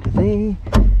 into there.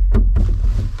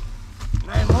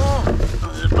 No more.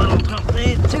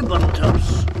 there, 2 bottle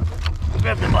tops.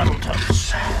 Grab the bottle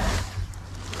tops.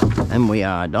 And we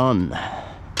are done.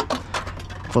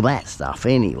 For that stuff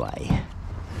anyway.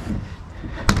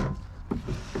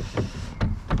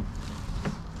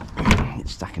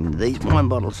 It's stuck into these wine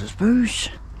bottles, I suppose.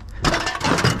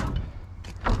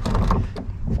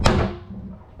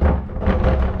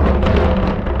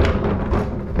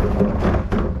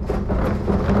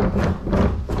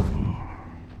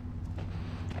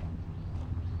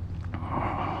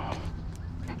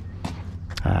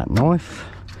 Knife.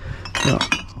 Right,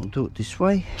 I'll do it this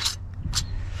way.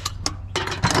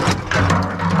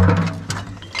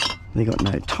 They got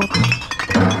no tops.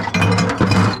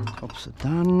 Tops are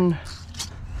done.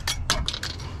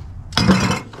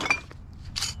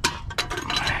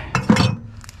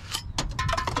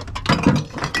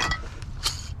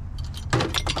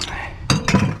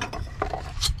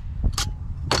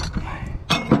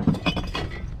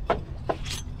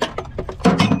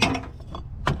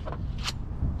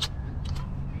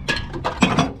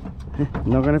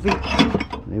 Not gonna fit.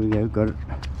 There we go, got it.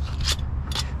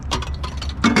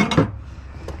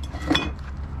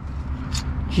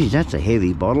 Geez, that's a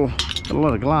heavy bottle. Got a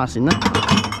lot of glass in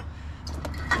that.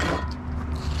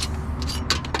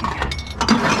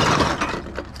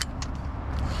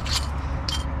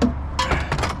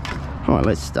 Alright,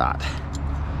 let's start.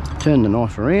 Turn the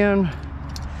knife around.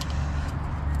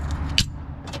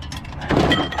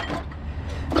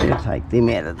 We'll take them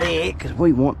out of there because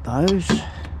we want those.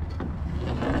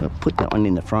 I'll put that one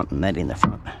in the front and that in the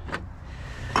front.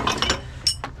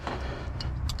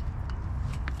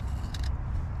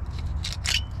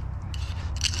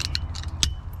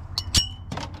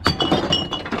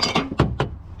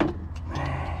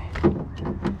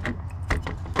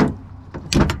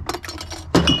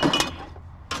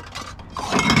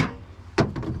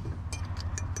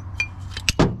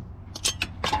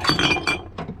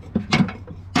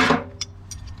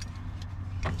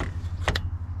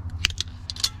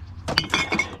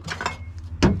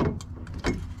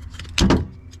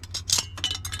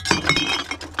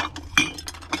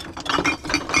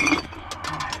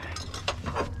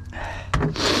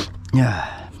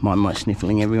 Yeah, mind my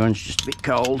sniffling, everyone's just a bit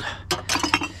cold.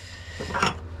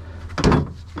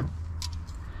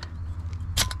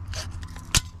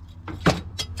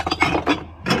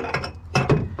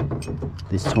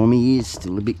 This time of year is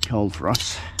still a bit cold for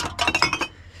us.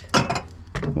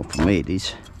 Well, for me it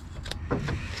is.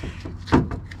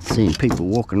 Seeing people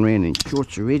walking around in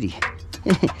shorts already.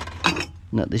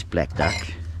 Not this black duck.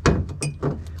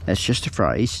 That's just a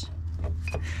phrase.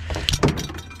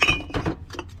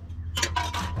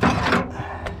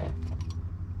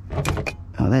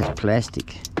 Oh, that's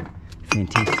plastic.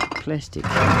 Fantastic plastic.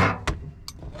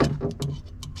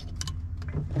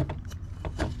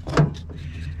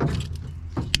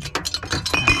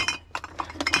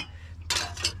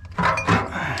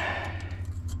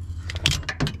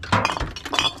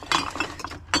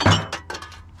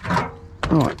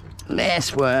 Right,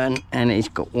 last one, and it's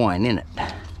got wine in it.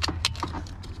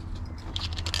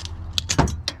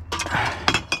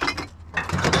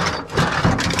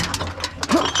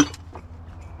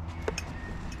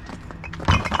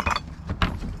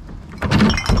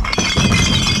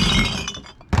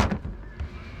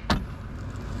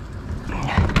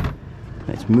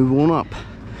 Let's move on up.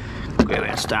 Grab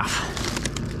our stuff.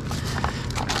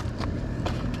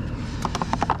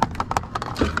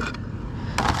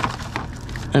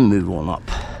 And move on up.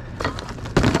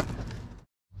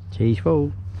 Cheese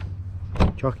full.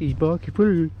 Jockey's bucket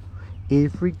full.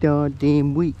 Every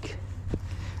goddamn week.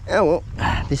 Oh well,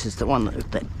 this is the one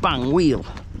with that bung wheel.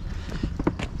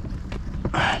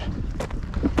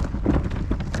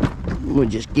 We'll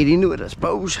just get into it, I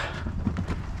suppose.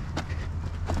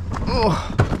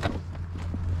 Oh,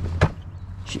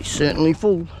 she's certainly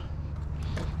full.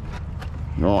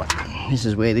 Right, this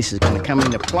is where this is going to come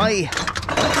into play.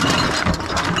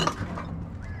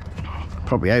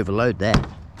 Probably overload that.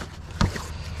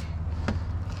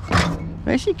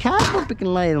 Actually, cardboard, we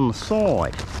can lay it on the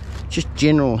side. Just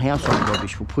general household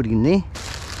rubbish we'll put in there.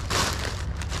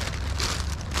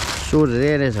 Sort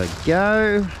it out as I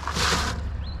go.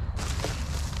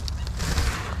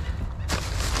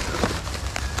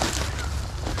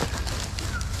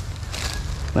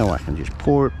 Now I can just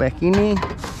pour it back in there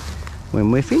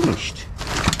when we're finished.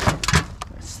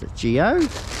 That's the GO.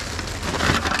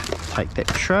 Take that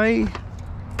tray.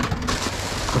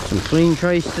 Got some clean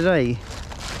trays today.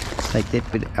 Take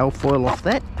that bit of alfoil off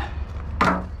that.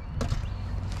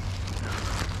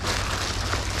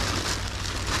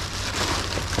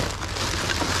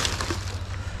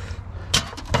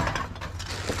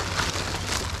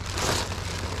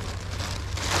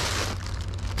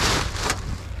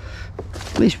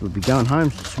 least we'll be going home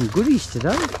to some goodies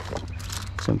today.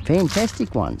 Some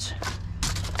fantastic ones.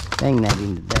 Bang that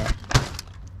into that.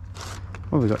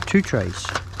 Oh, we've got 2 trays.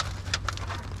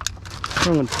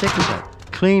 I'm on the second tray.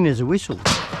 Clean as a whistle.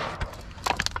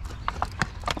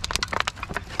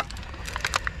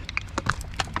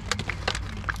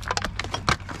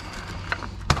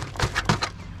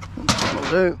 That'll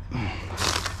do.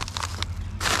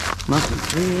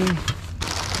 Nothing there.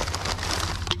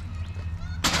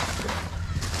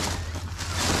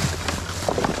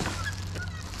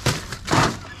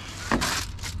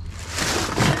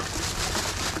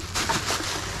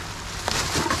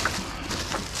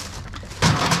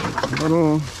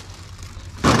 Bottle.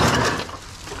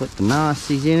 Put the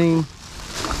nasties in him.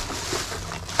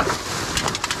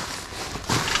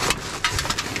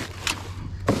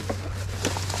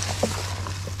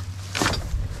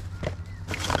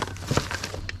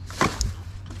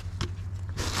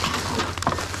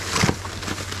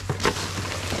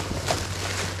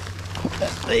 Put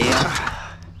that there.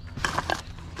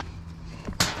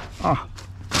 Oh,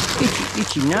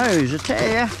 itchy nose, I tell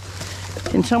you.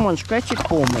 Can someone scratch it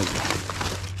for me?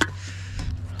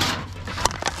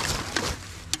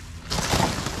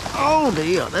 Oh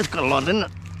dear, that's got a lot in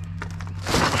it.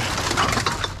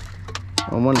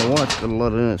 I wonder why it's got a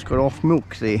lot in it. It's got off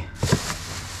milk there.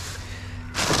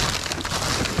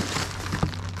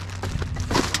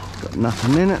 Got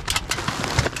nothing in it.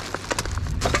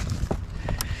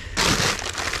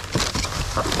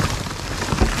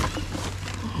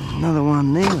 Another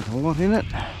one there with a lot in it.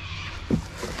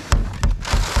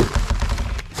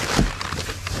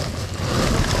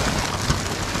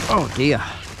 Oh dear,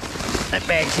 that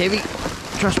bag's heavy.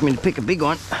 Trust me to pick a big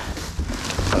one.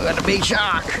 I've got a big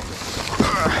shark.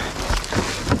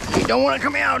 You don't want to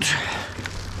come out.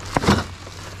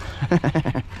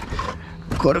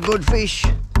 Caught a good fish.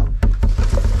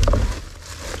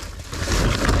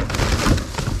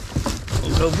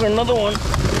 We'll go for another one.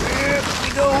 Here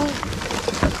we go.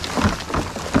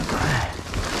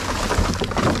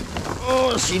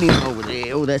 Oh, sitting over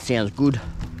there. Oh, that sounds good.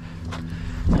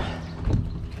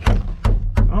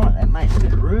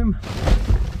 Room.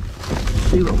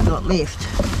 See what we've got left.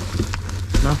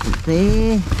 Nothing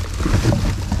there.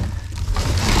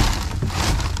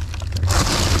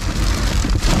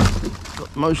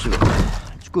 Got most of it.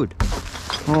 It's good.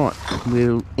 Alright,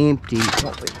 we'll empty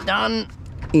what we've done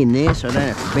in there so I don't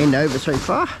have to bend over so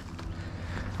far.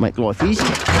 Make life easy.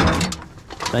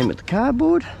 Same with the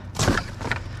cardboard.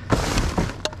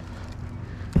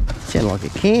 Sound like a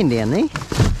can down there.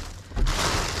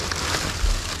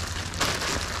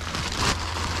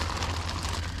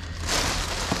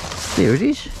 There it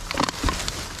is.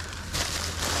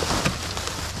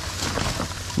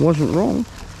 Wasn't wrong.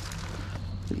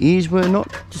 The ears were not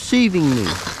deceiving me.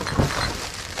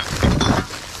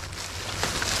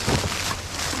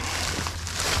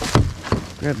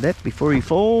 Grab that before he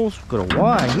falls. Got a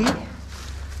wire here.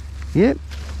 Yep.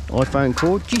 iPhone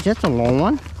cord. Geez, that's a long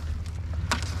one.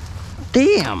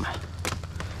 Damn.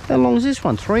 How long is this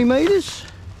one? 3 meters?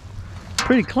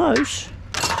 Pretty close.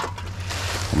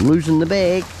 I'm losing the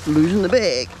bag, losing the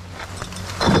bag.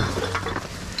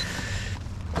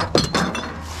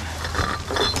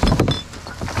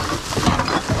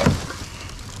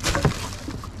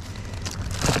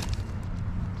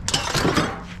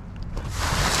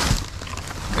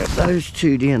 Got those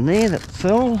 2 down there that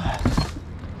fell.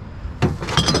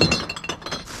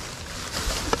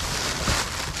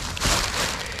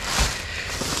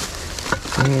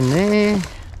 And there,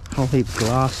 whole heap of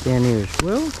glass down there as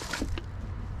well.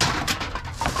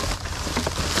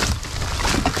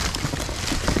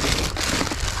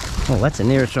 Well, that's an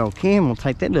aerosol can. We'll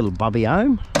take that little bubby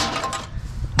home.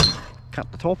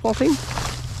 Cut the top off him.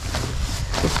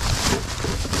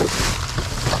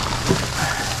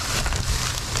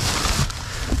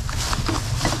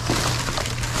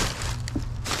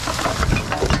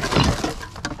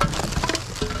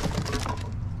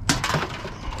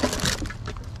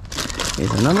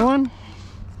 Here's another one.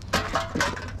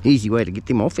 Easy way to get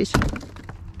them off is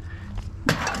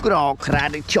good old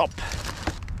karate chop.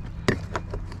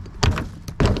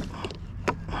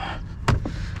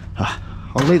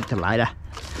 I'll leave it till later.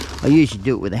 I usually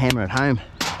do it with a hammer at home.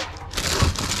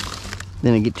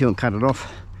 Then I get to and cut it off.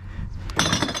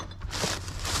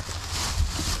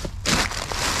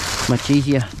 Much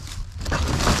easier.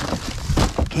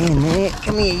 Can there,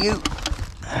 come here you.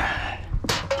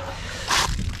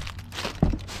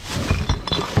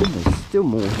 There's still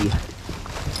more here.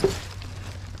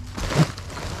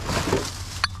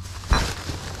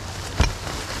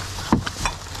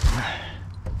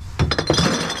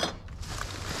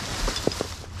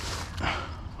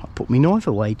 my knife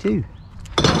away too.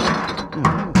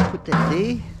 Oh, put that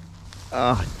there.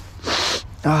 Oh.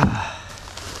 Oh.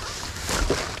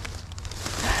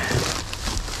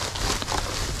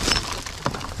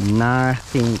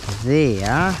 Nothing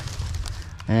there.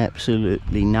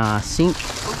 Absolutely nothing.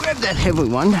 We'll grab that heavy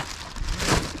one. I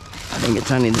think it's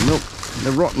only the milk,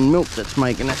 the rotten milk that's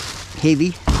making it heavy.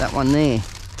 That one there.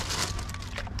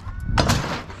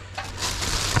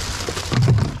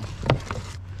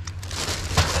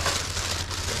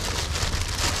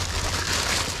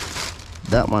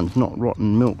 That one's not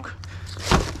rotten milk.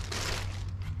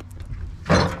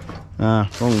 Ah,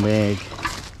 wrong bag.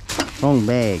 Wrong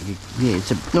bag. Yeah,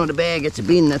 it's not a bag, it's a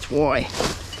bin, that's why.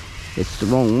 It's the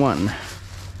wrong one.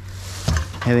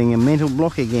 Having a mental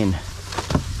block again.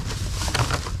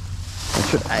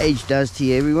 That's what age does to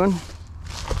you, everyone.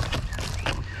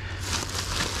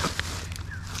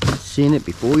 Seeing it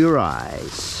before your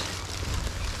eyes.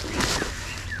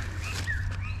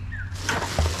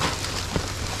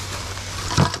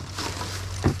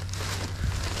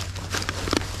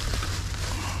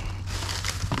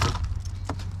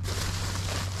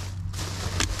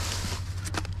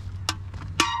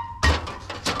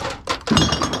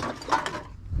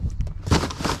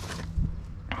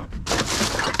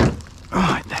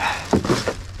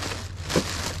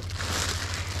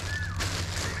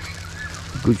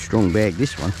 Good strong bag,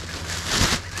 this one.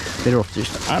 Better off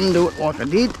just undo it like I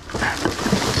did.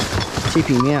 Tip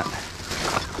him out.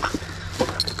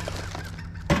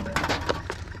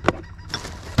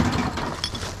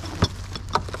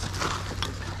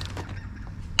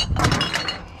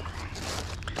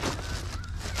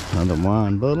 Another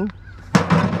wine bottle.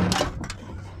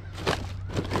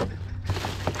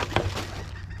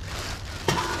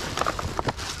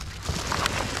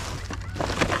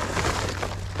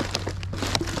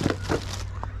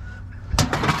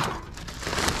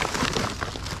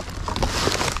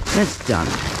 That's done.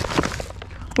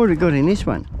 What have we got in this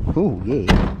one? Oh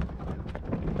yeah.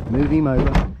 Move him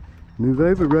over. Move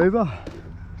over, Rover.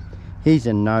 He's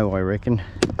a no, I reckon.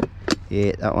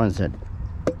 Yeah, that one's a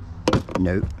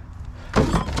no.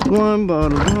 One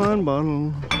bottle, one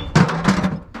bottle.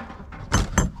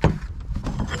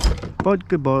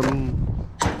 Vodka bottle.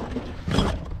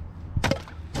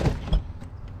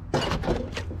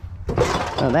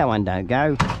 Oh, that one don't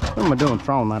go. What am I doing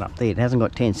throwing that up there? It hasn't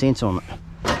got 10 cents on it.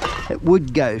 It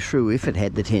would go through if it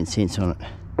had the 10 cents on it.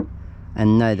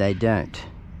 And no, they don't.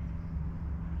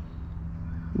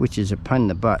 Which is a pain in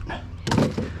the butt.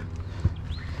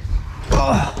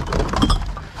 Oh.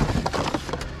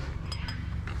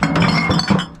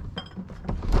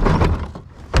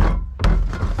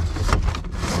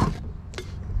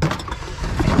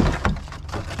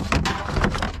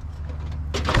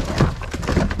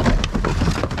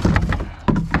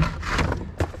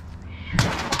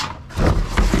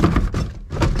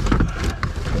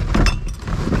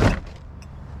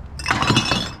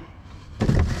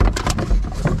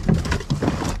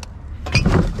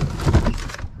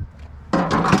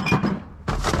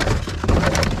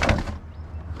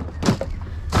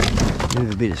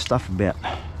 Move a bit of stuff about.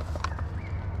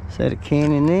 Is that a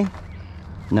can in there?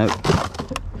 Nope.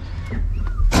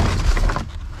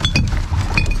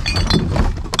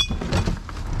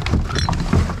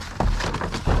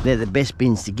 They're the best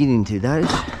bins to get into, those.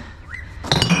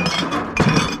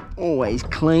 Always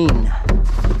clean.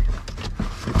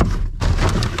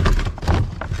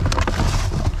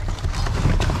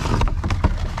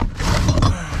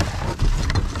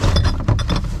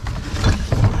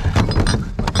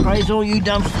 Praise all you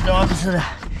dumpster divers that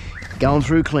are going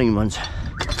through clean ones.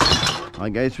 I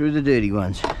go through the dirty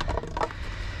ones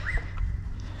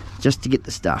just to get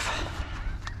the stuff.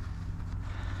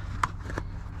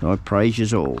 I praise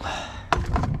yous all.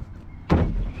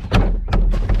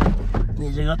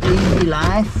 There's I got the easy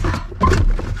life.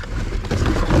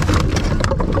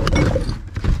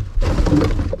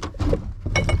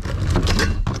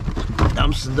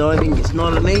 Dumpster diving is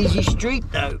not an easy street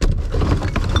though.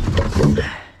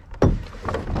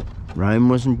 Rome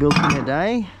wasn't built in a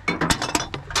day. You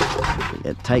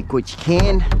gotta take what you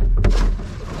can,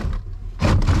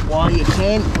 while you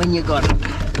can, when you got it.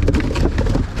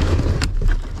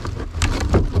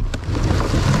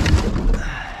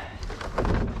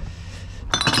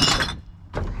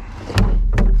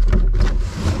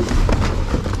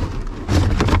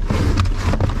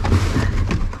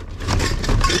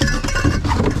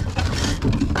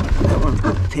 That one's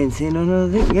got 10 cents on it, I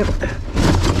think, yep.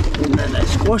 And then they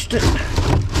squashed it.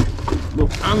 We'll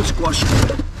unsquash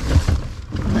it.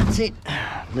 That's it.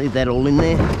 Leave that all in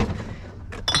there.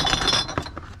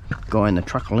 Guy in the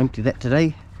truck will empty that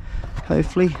today.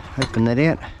 Hopefully. Open that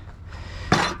out.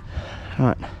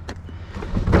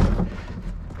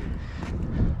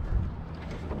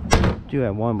 do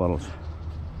have wine bottles.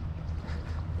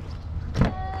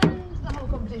 And the whole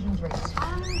competition's race.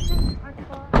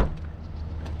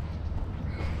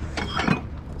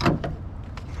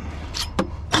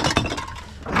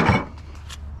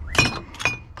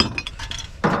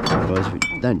 Otherwise, if we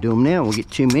don't do them now, we'll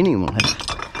get too many and we'll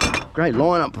have a great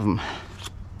lineup of them.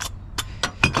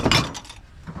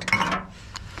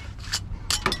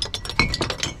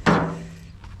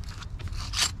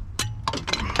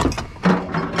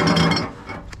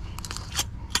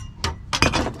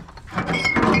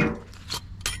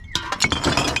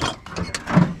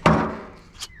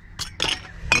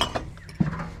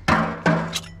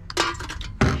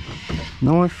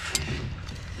 Knife.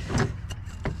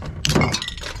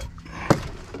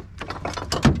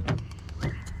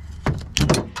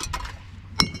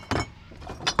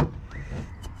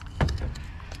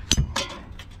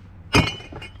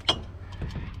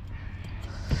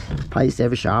 Pays to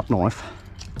have a sharp knife.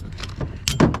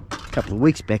 A couple of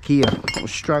weeks back here I was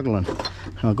struggling and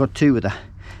I got two with a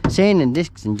sanding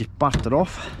discs and just busted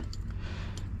off,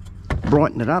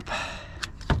 brightened it up.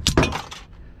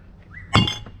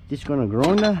 Disc on a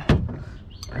grinder,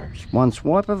 just one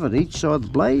swipe of it each side of the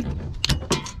blade,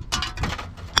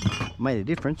 made a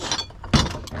difference.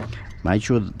 Made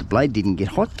sure that the blade didn't get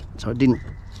hot, so I didn't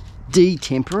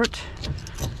de-temper it,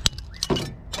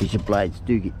 because your blades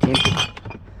do get tempered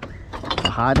for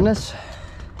hardness.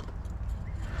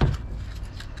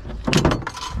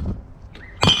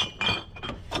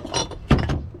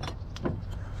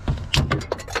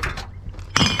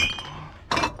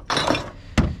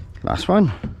 Last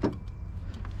one.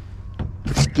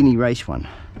 Skinny race one.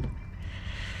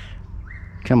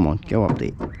 Come on, go up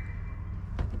there.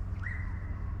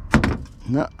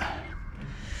 No.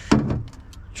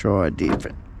 Try a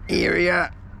different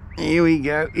area. Here we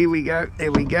go, here we go,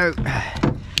 there we go.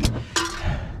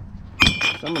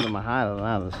 Some of them are harder than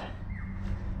others.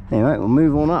 Anyway, we'll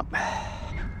move on up.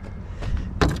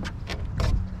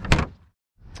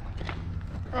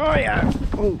 Oh yeah.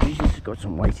 Oh, geez, it's got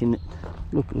some weight in it.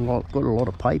 Look, got a lot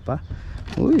of paper.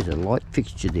 Oh, there's a light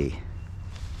fixture there.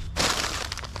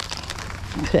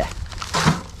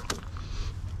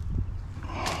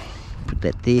 Put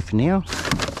that there for now.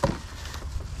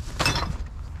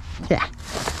 Yeah.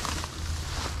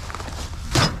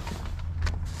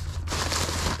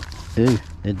 Ooh,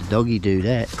 let the doggy do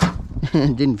that.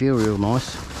 Didn't feel real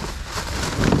nice.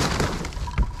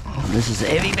 Oh, this is a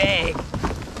heavy bag.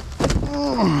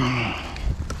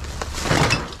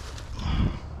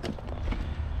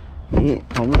 Yeah,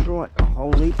 I was right, a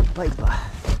whole heap of paper.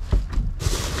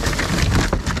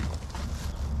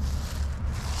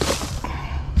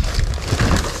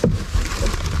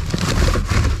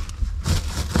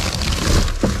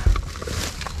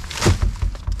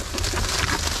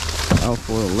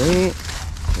 Alfoil there,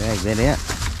 drag that out.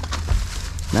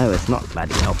 No, it's not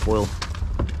bloody alfoil.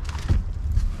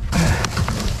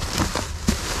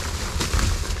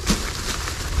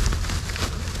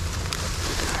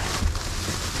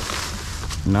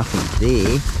 Nothing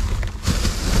there.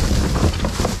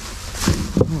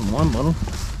 Oh, one bottle.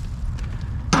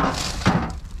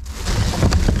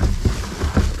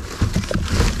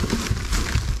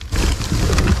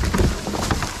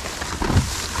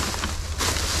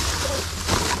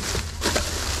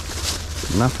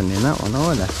 Nothing in that one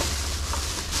either.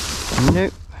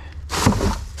 Nope.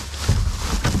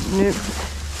 Nope.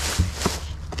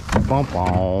 Bump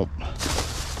bump.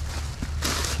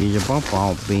 Here's a bump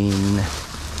bump bin.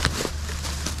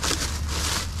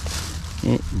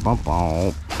 Yeah, bump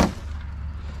bump.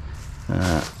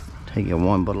 Take a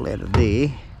wine bottle out of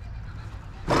there.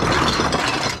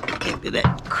 Empty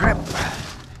that crap.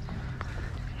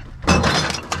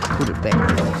 Put it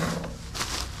back there.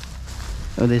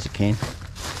 Oh, there's a can.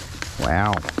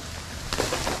 Wow.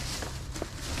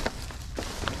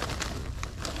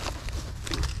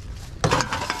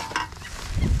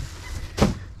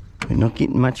 We're not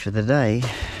getting much for the day.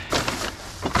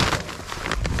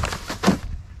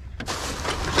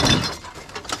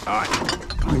 Alright,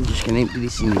 I'm just going to empty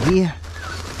this into here.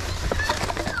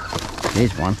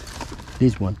 There's one.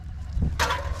 There's one.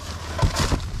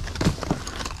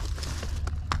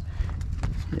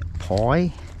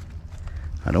 Pie.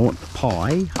 I don't want the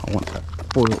pie, I want the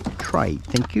foil tray,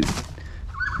 thank you.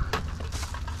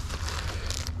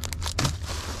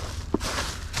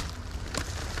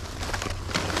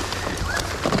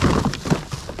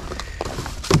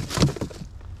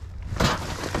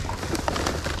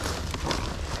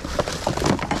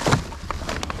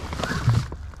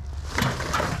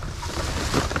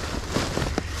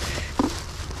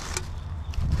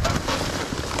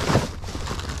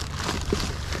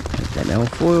 That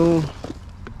alfoil.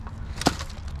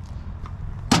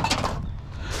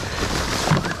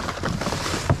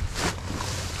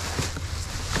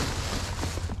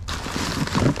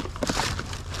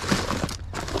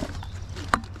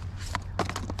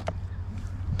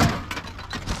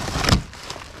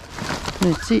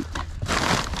 That's it.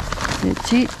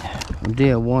 That's it. I'll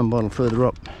do our wine bottle further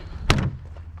up.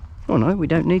 Oh no, we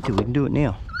don't need to. We can do it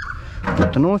now.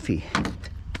 Got the knife here.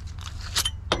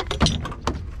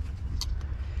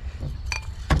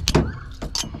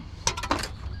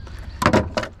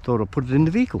 Thought I'd put it in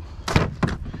the vehicle.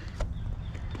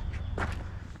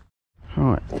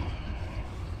 Alright.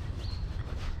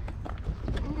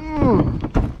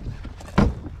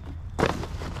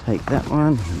 Take that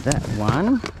one, that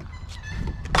one.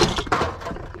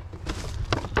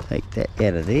 Take that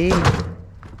out of there.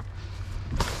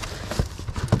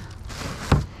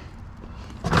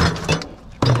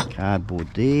 Cardboard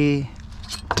there.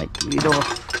 Take the lid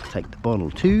off. Take the bottle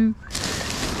too.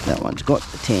 That one's got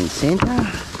the 10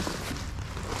 centre.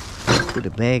 Put a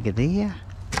bag of there.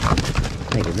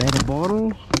 Take that a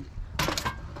bottle.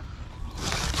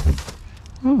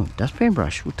 Oh, dustpan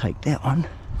brush. We'll take that one.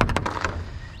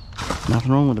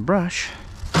 Nothing wrong with the brush.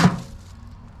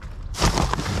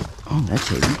 Oh, that's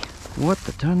heavy. What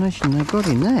the tarnation they got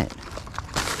in that?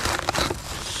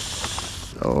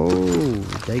 Oh,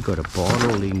 they got a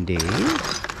bottle in there.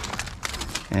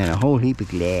 And a whole heap of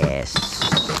glass.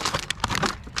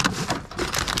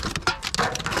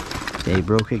 They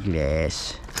broke a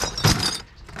glass.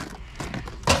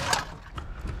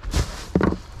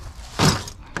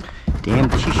 Damn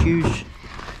tissues.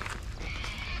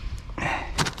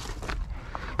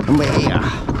 Come here.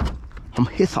 I'm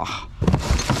hither.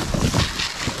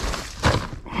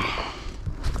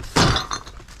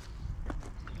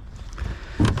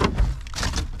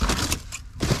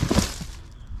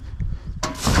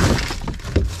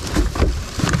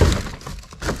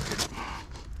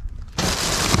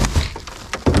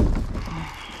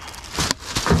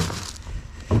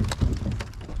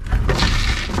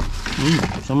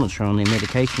 Someone's throwing their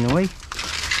medication away.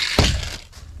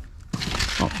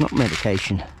 Oh, it's not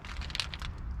medication.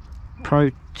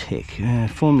 Protec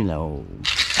formula.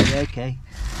 Okay.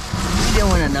 You don't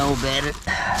want to know about it.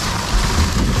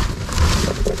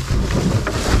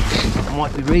 I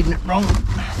might be reading it wrong.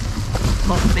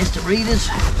 Not the best of readers.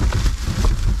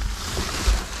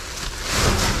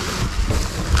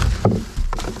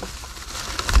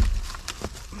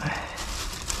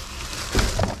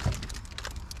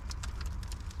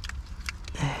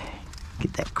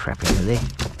 Get that crap out of there.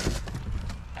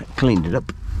 I cleaned it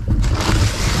up.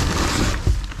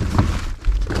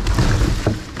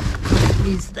 What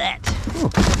is that? Oh,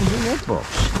 what's in that box?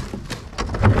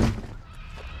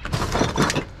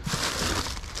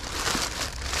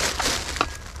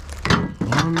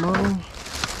 One bottle.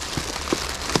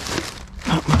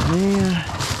 Up there.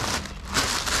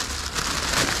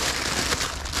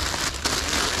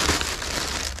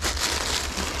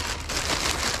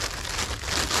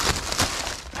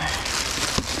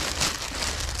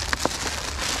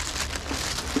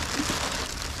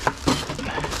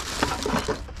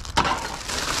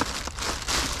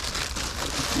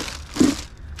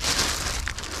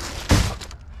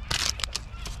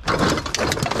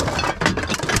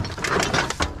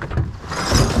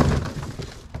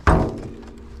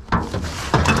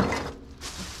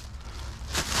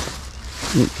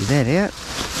 Empty that out.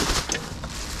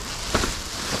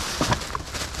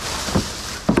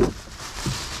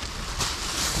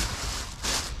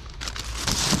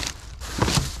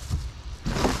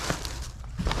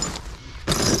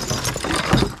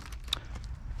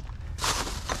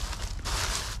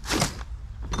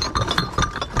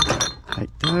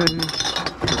 Take those.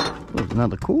 There's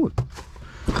another cord.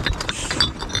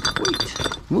 Sweet.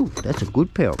 Ooh, that's a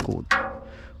good power cord.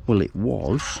 Well, it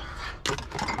was.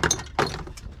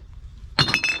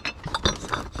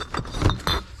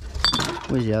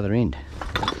 Where's the other end?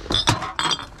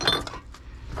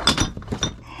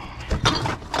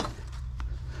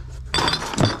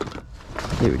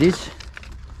 There it is.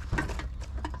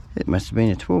 It must have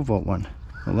been a 12-volt one.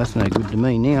 Well, that's no good to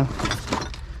me now.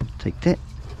 Take that.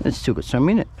 It's still got some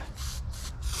in it.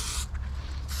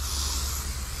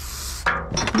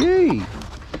 Yay!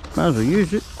 Might as well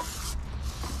use it.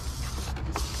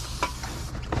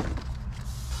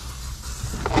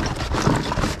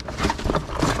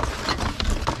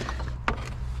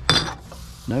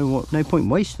 No point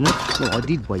wasting it. Well, I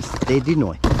did waste it there, didn't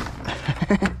I?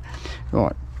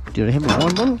 Right. Did I have a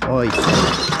wine bottle? I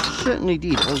certainly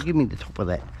did. Oh, give me the top of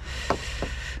that.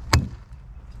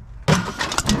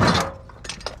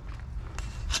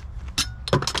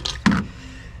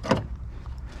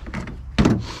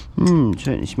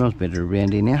 Certainly smells better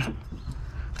around here now.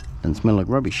 Doesn't smell like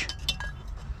rubbish.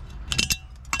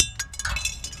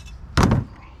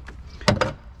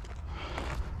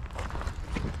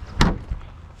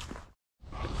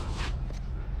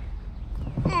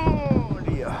 Oh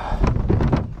dear.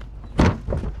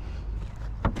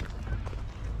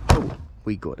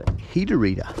 we got a heater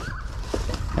reader.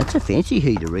 That's a fancy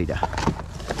heater reader.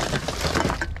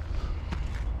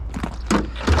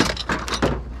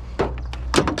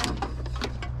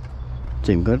 It's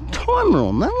even got a timer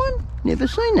on that one. Never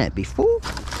seen that before.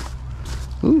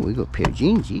 Ooh, we got a pair of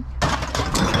jeans here.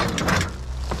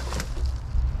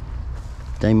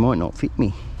 They might not fit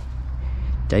me.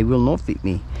 They will not fit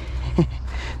me.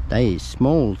 They is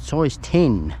small, size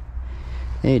 10.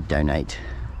 There, donate.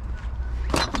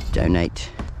 Donate.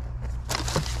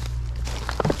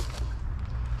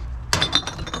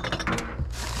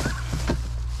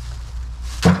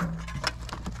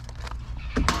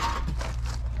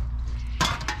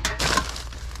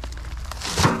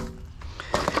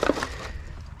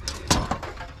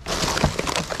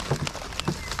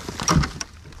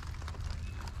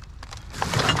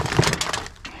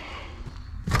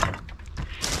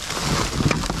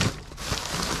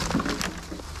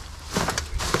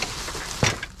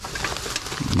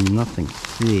 Nothing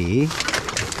there.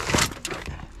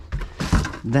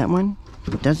 That one,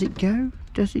 does it go?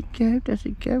 Does it go? Does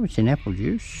it go? It's an apple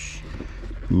juice.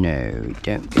 No, it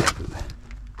don't go.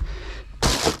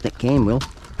 That can will.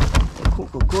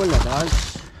 Coca-Cola does.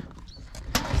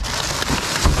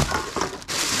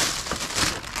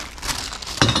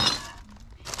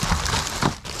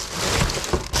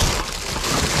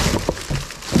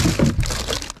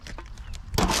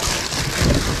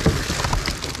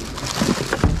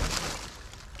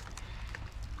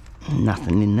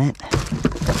 Nothing in that.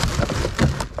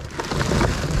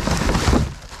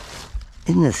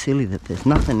 Isn't it silly that there's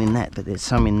nothing in that, but there's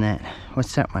some in that?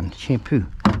 What's that one? Shampoo.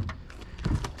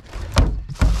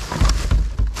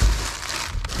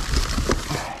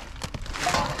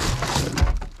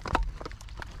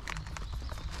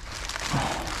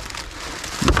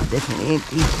 Definitely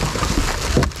empty.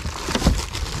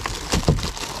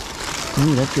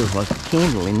 Ooh, that feels like a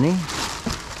candle in there.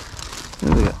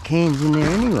 Well, we got cans in there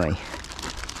anyway.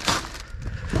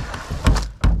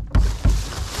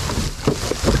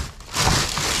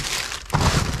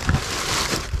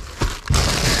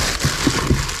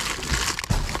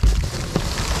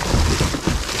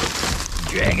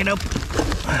 Drag it up.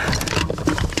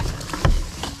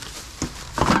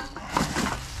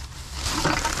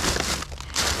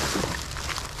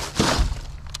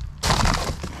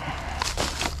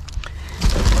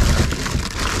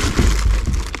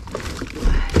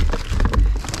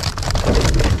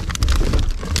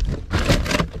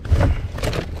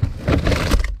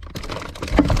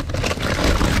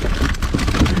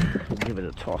 Give it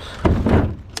a toss.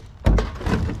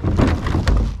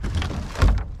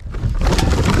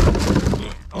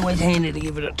 Always handy to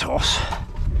give it a toss.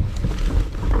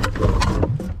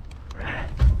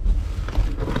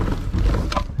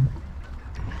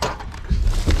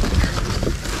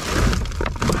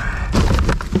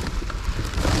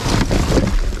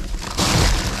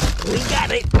 We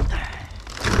got it.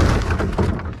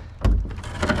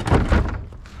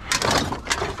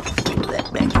 Put that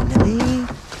back into there.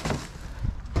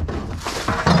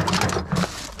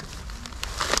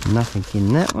 Nothing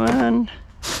in that one.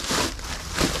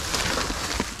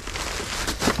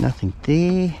 Nothing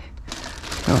there.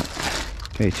 Right,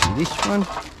 go through this one.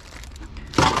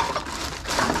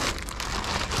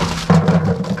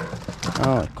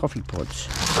 Oh, coffee pods.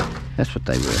 That's what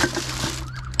they were.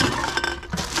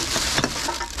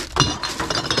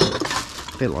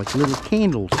 Felt like little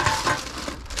candles.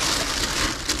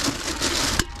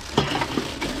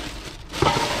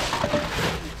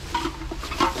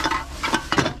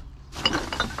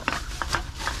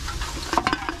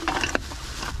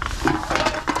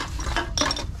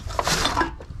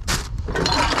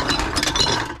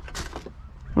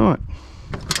 Right,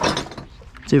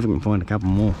 see if we can find a couple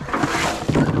more.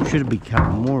 There should be a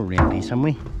couple more around here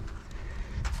somewhere.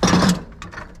 Got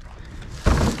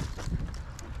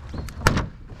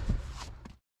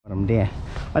them down.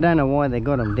 I don't know why they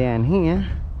got them down here,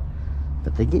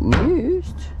 but they're getting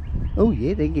used. Oh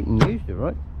yeah, they're getting used, all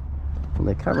right. Well,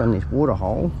 they're covering this water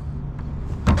hole.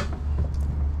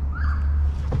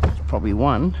 It's probably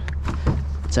one.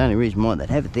 It's the only reason why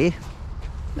they'd have it there.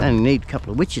 They only need a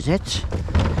couple of witches' hats.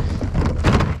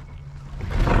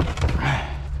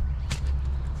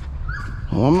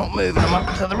 Well, I'm not moving them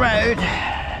up to the road.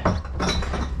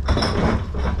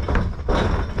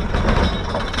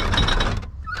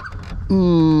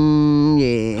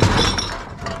 Yeah.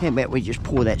 How about we just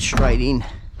pour that straight in?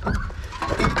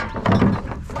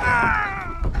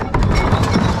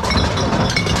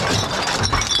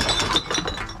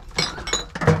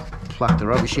 Pluck the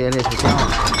rubbish out as we go.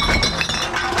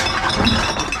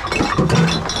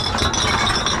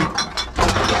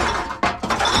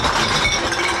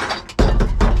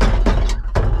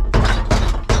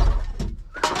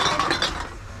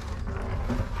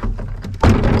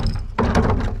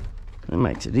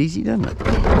 Makes it easy, doesn't it?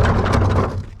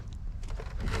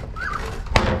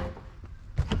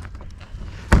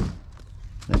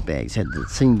 That bag's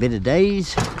seen better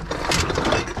days.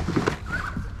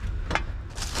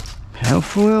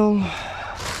 Alfoil.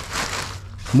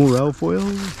 More alfoil.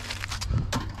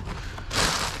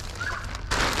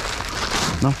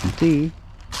 Nothing there.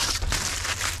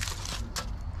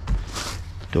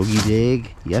 Doggy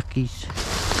bag, yuckies.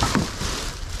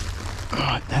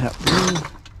 Right, that up there.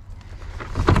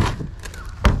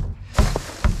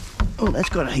 Oh, that's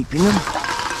got a heap in them.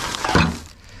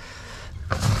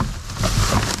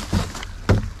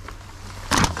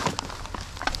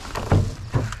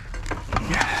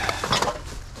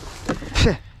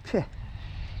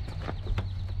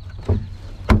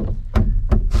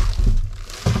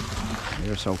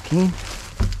 Aerosol can.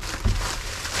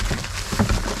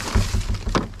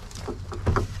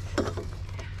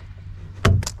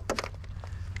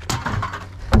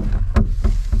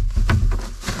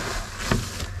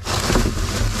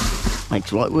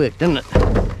 Makes light work, doesn't it?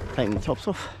 Taking the tops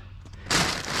off.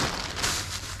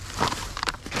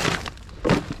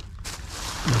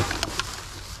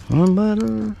 On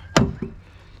butter.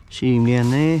 See him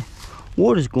down there.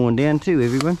 Water's going down too,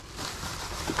 everyone.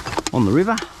 On the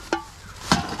river.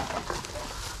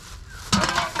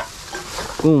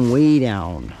 Going way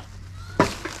down.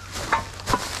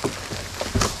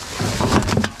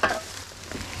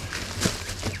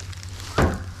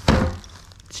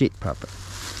 Sit, Papa.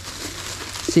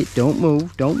 Sit, don't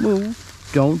move, don't move.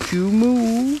 Don't you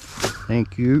move.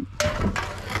 Thank you.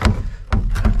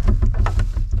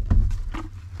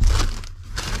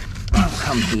 Oh,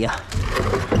 come here.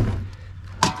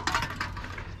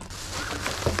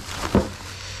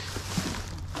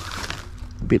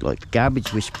 A bit like the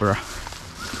garbage whisperer.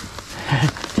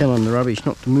 Telling the rubbish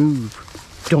not to move.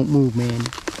 Don't move, man.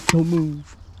 Don't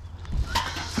move.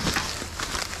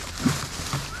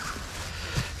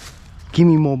 Give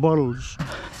me more bottles.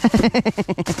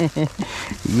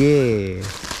 Yeah.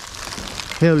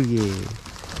 Hell yeah.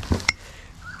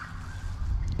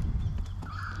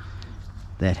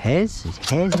 It has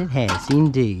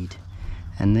indeed.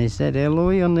 And there's that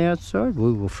alloy on the outside.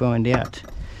 We will find out.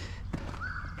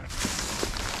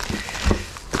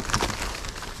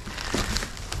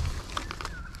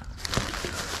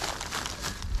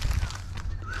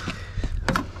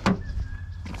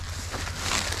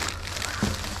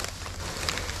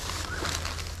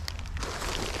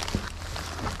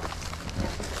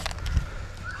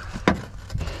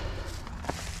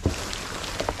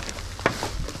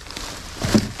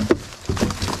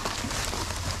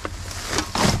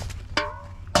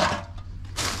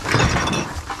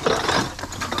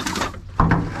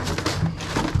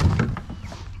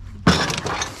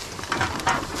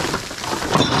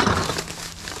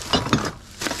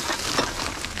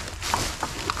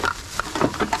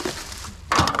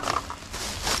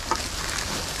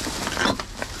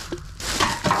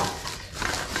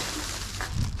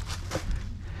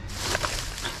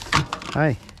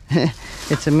 Hey,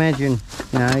 it's imagine,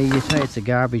 you know, you say it's a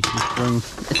garbage bin,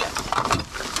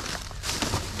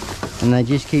 and they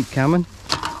just keep coming.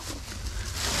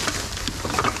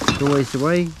 It's always the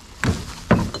way.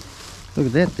 Look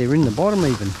at that, they're in the bottom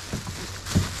even.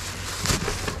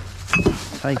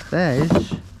 Take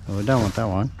those. Oh, we don't want that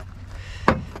one.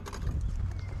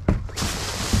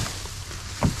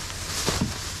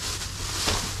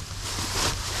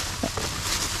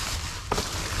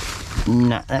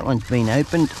 No, that one's been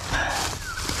opened.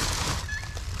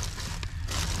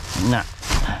 No,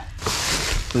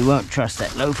 we won't trust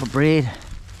that loaf of bread.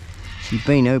 She's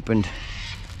been opened.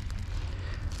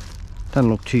 Doesn't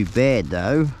look too bad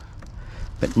though.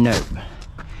 But no.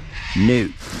 No.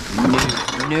 No.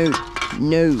 No.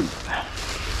 No.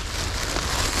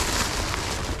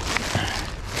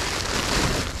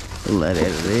 Pull that out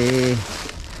of there.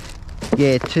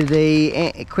 Yeah, to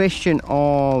the question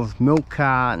of milk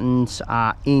cartons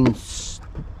are in,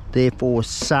 therefore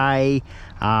say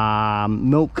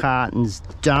milk cartons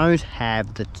don't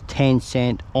have the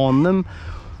 10-cent on them.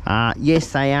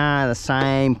 Yes, they are the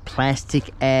same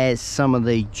plastic as some of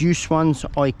the juice ones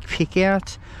I pick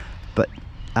out, but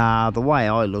the way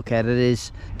I look at it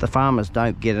is the farmers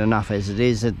don't get enough as it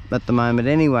is at the moment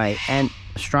anyway, and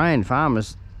Australian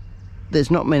farmers, there's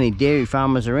not many dairy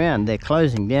farmers around. They're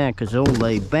closing down because all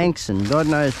the banks and God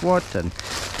knows what and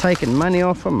taking money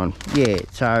off them, and yeah,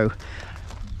 so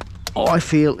I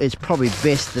feel it's probably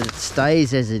best that it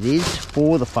stays as it is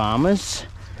for the farmers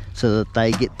so that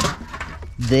they get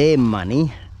their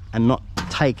money and not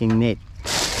taking a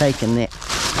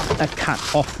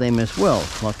cut off them as well.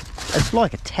 Like it's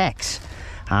like a tax,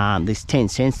 this 10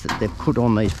 cents that they've put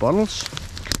on these bottles.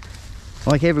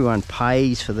 like everyone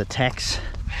pays for the tax,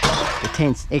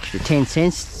 the extra 10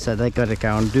 cents, so they got to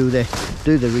go and do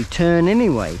the return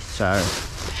anyway. So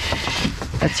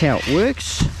that's how it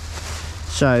works.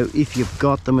 So if you've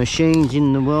got the machines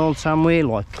in the world somewhere,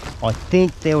 like I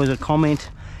think there was a comment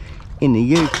in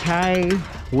the UK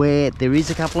where there is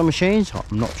a couple of machines,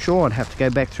 I'm not sure, I'd have to go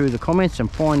back through the comments and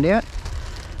find out.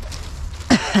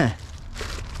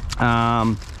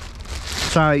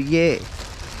 So yeah,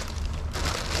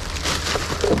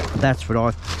 that's what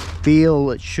I feel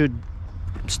it should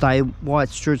stay, why it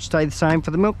should stay the same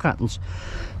for the milk cartons.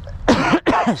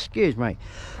 Excuse me.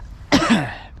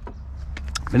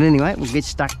 But anyway, we'll get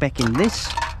stuck back in this,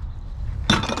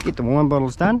 get the wine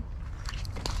bottles done.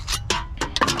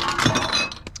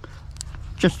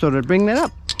 Just thought I'd bring that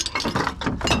up.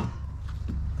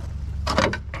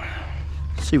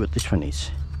 See what this one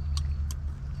is.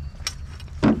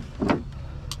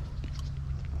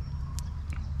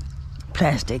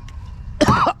 Plastic.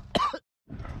 I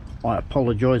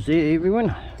apologise there,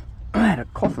 everyone. I had a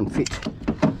coughing fit.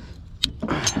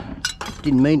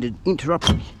 Didn't mean to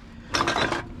interrupt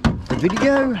the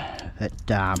video, but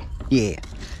yeah,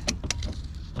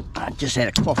 I just had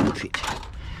a coughing fit.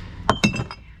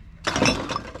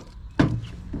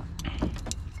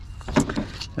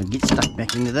 So get stuck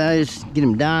back into those, get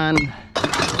them done.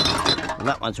 Well,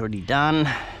 that one's already done.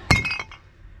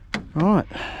 Right.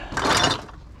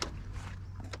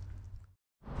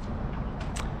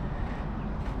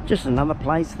 Just another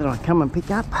place that I come and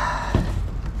pick up.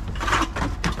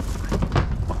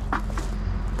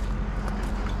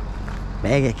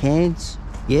 Bag of cans,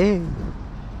 yeah.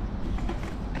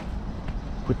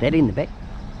 Put that in the back.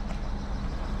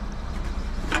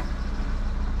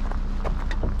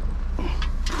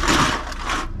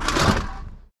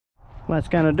 Well, that's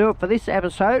going to do it for this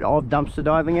episode of Dumpster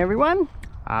Diving, everyone.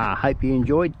 I hope you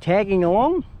enjoyed tagging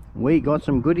along. We got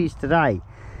some goodies today.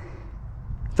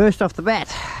 First off the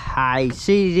bat, a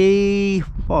CD,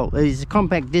 well, it's a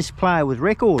compact disc player with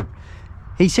record.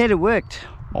 He said it worked.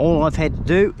 All I've had to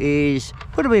do is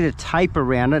put a bit of tape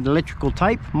around it, electrical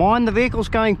tape. Mind the vehicle's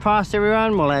going past,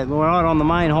 everyone. We're right on the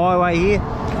main highway here.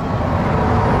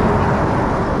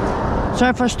 So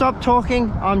if I stop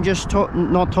talking, I'm just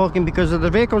not talking because of the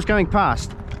vehicles going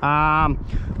past.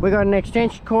 We got an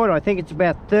extension cord. I think it's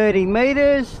about 30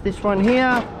 meters. This one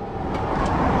here.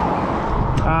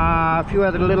 A few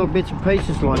other little bits and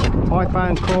pieces like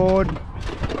iPhone cord.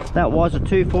 That was a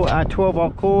 12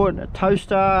 volt cord, a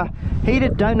toaster, heater.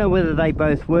 Don't know whether they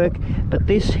both work, but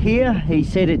this here, he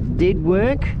said it did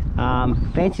work.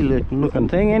 Fancy looking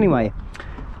thing anyway.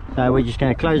 So we're just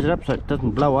going to close it up so it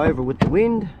doesn't blow over with the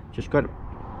wind. Just got it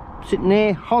sitting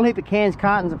there. Whole heap of cans,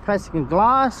 cartons of plastic and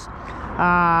glass.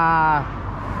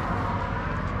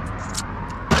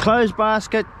 Clothes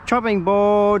basket, chopping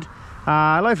board,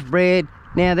 loaf of bread.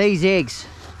 Now these eggs.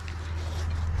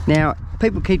 Now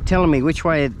people keep telling me which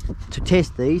way to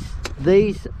test these.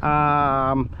 These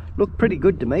look pretty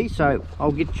good to me, so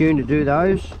I'll get June to do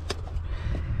those.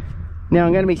 Now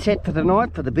I'm going to be set for the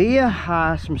night for the beer.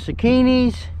 Some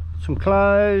zucchinis, some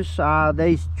clothes,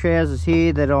 these trousers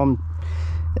here that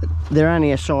they're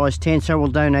only a size 10, so we'll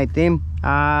donate them.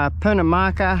 Permanent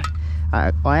marker.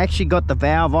 I actually got the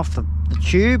valve off the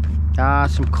tube.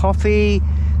 Some coffee,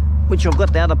 which I've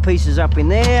got the other pieces up in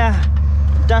there.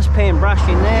 Dustpan brush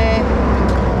in there.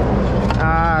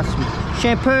 Some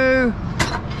shampoo.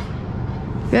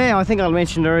 Yeah, I think I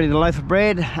mentioned already the loaf of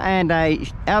bread and a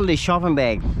Aldi shopping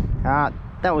bag.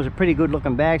 That was a pretty good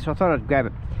looking bag, so I thought I'd grab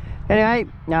it. Anyway,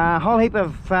 a whole heap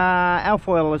of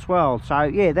alfoil as well. So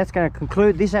yeah, that's going to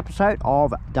conclude this episode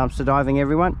of Dumpster Diving,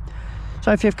 everyone.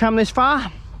 So if you've come this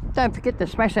far, don't forget to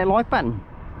smash that like button.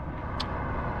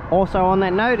 Also on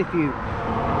that note,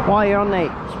 while you're on the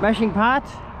smashing part,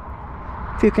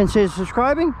 if you consider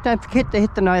subscribing, don't forget to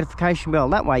hit the notification bell.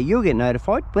 That way you'll get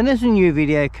notified when there's a new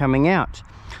video coming out.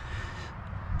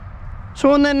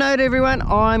 So on that note, everyone,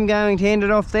 I'm going to end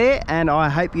it off there, and I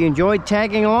hope you enjoyed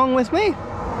tagging along with me.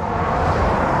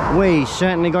 We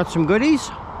certainly got some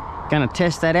goodies. Gonna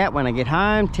test that out when I get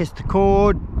home. Test the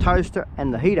cord, toaster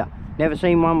and the heater. Never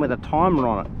seen one with a timer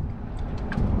on it.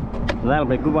 Well, that'll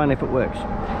be a good one if it works.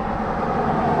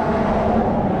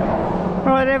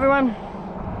 Alright everyone,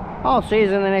 I'll see you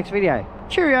in the next video.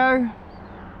 Cheerio!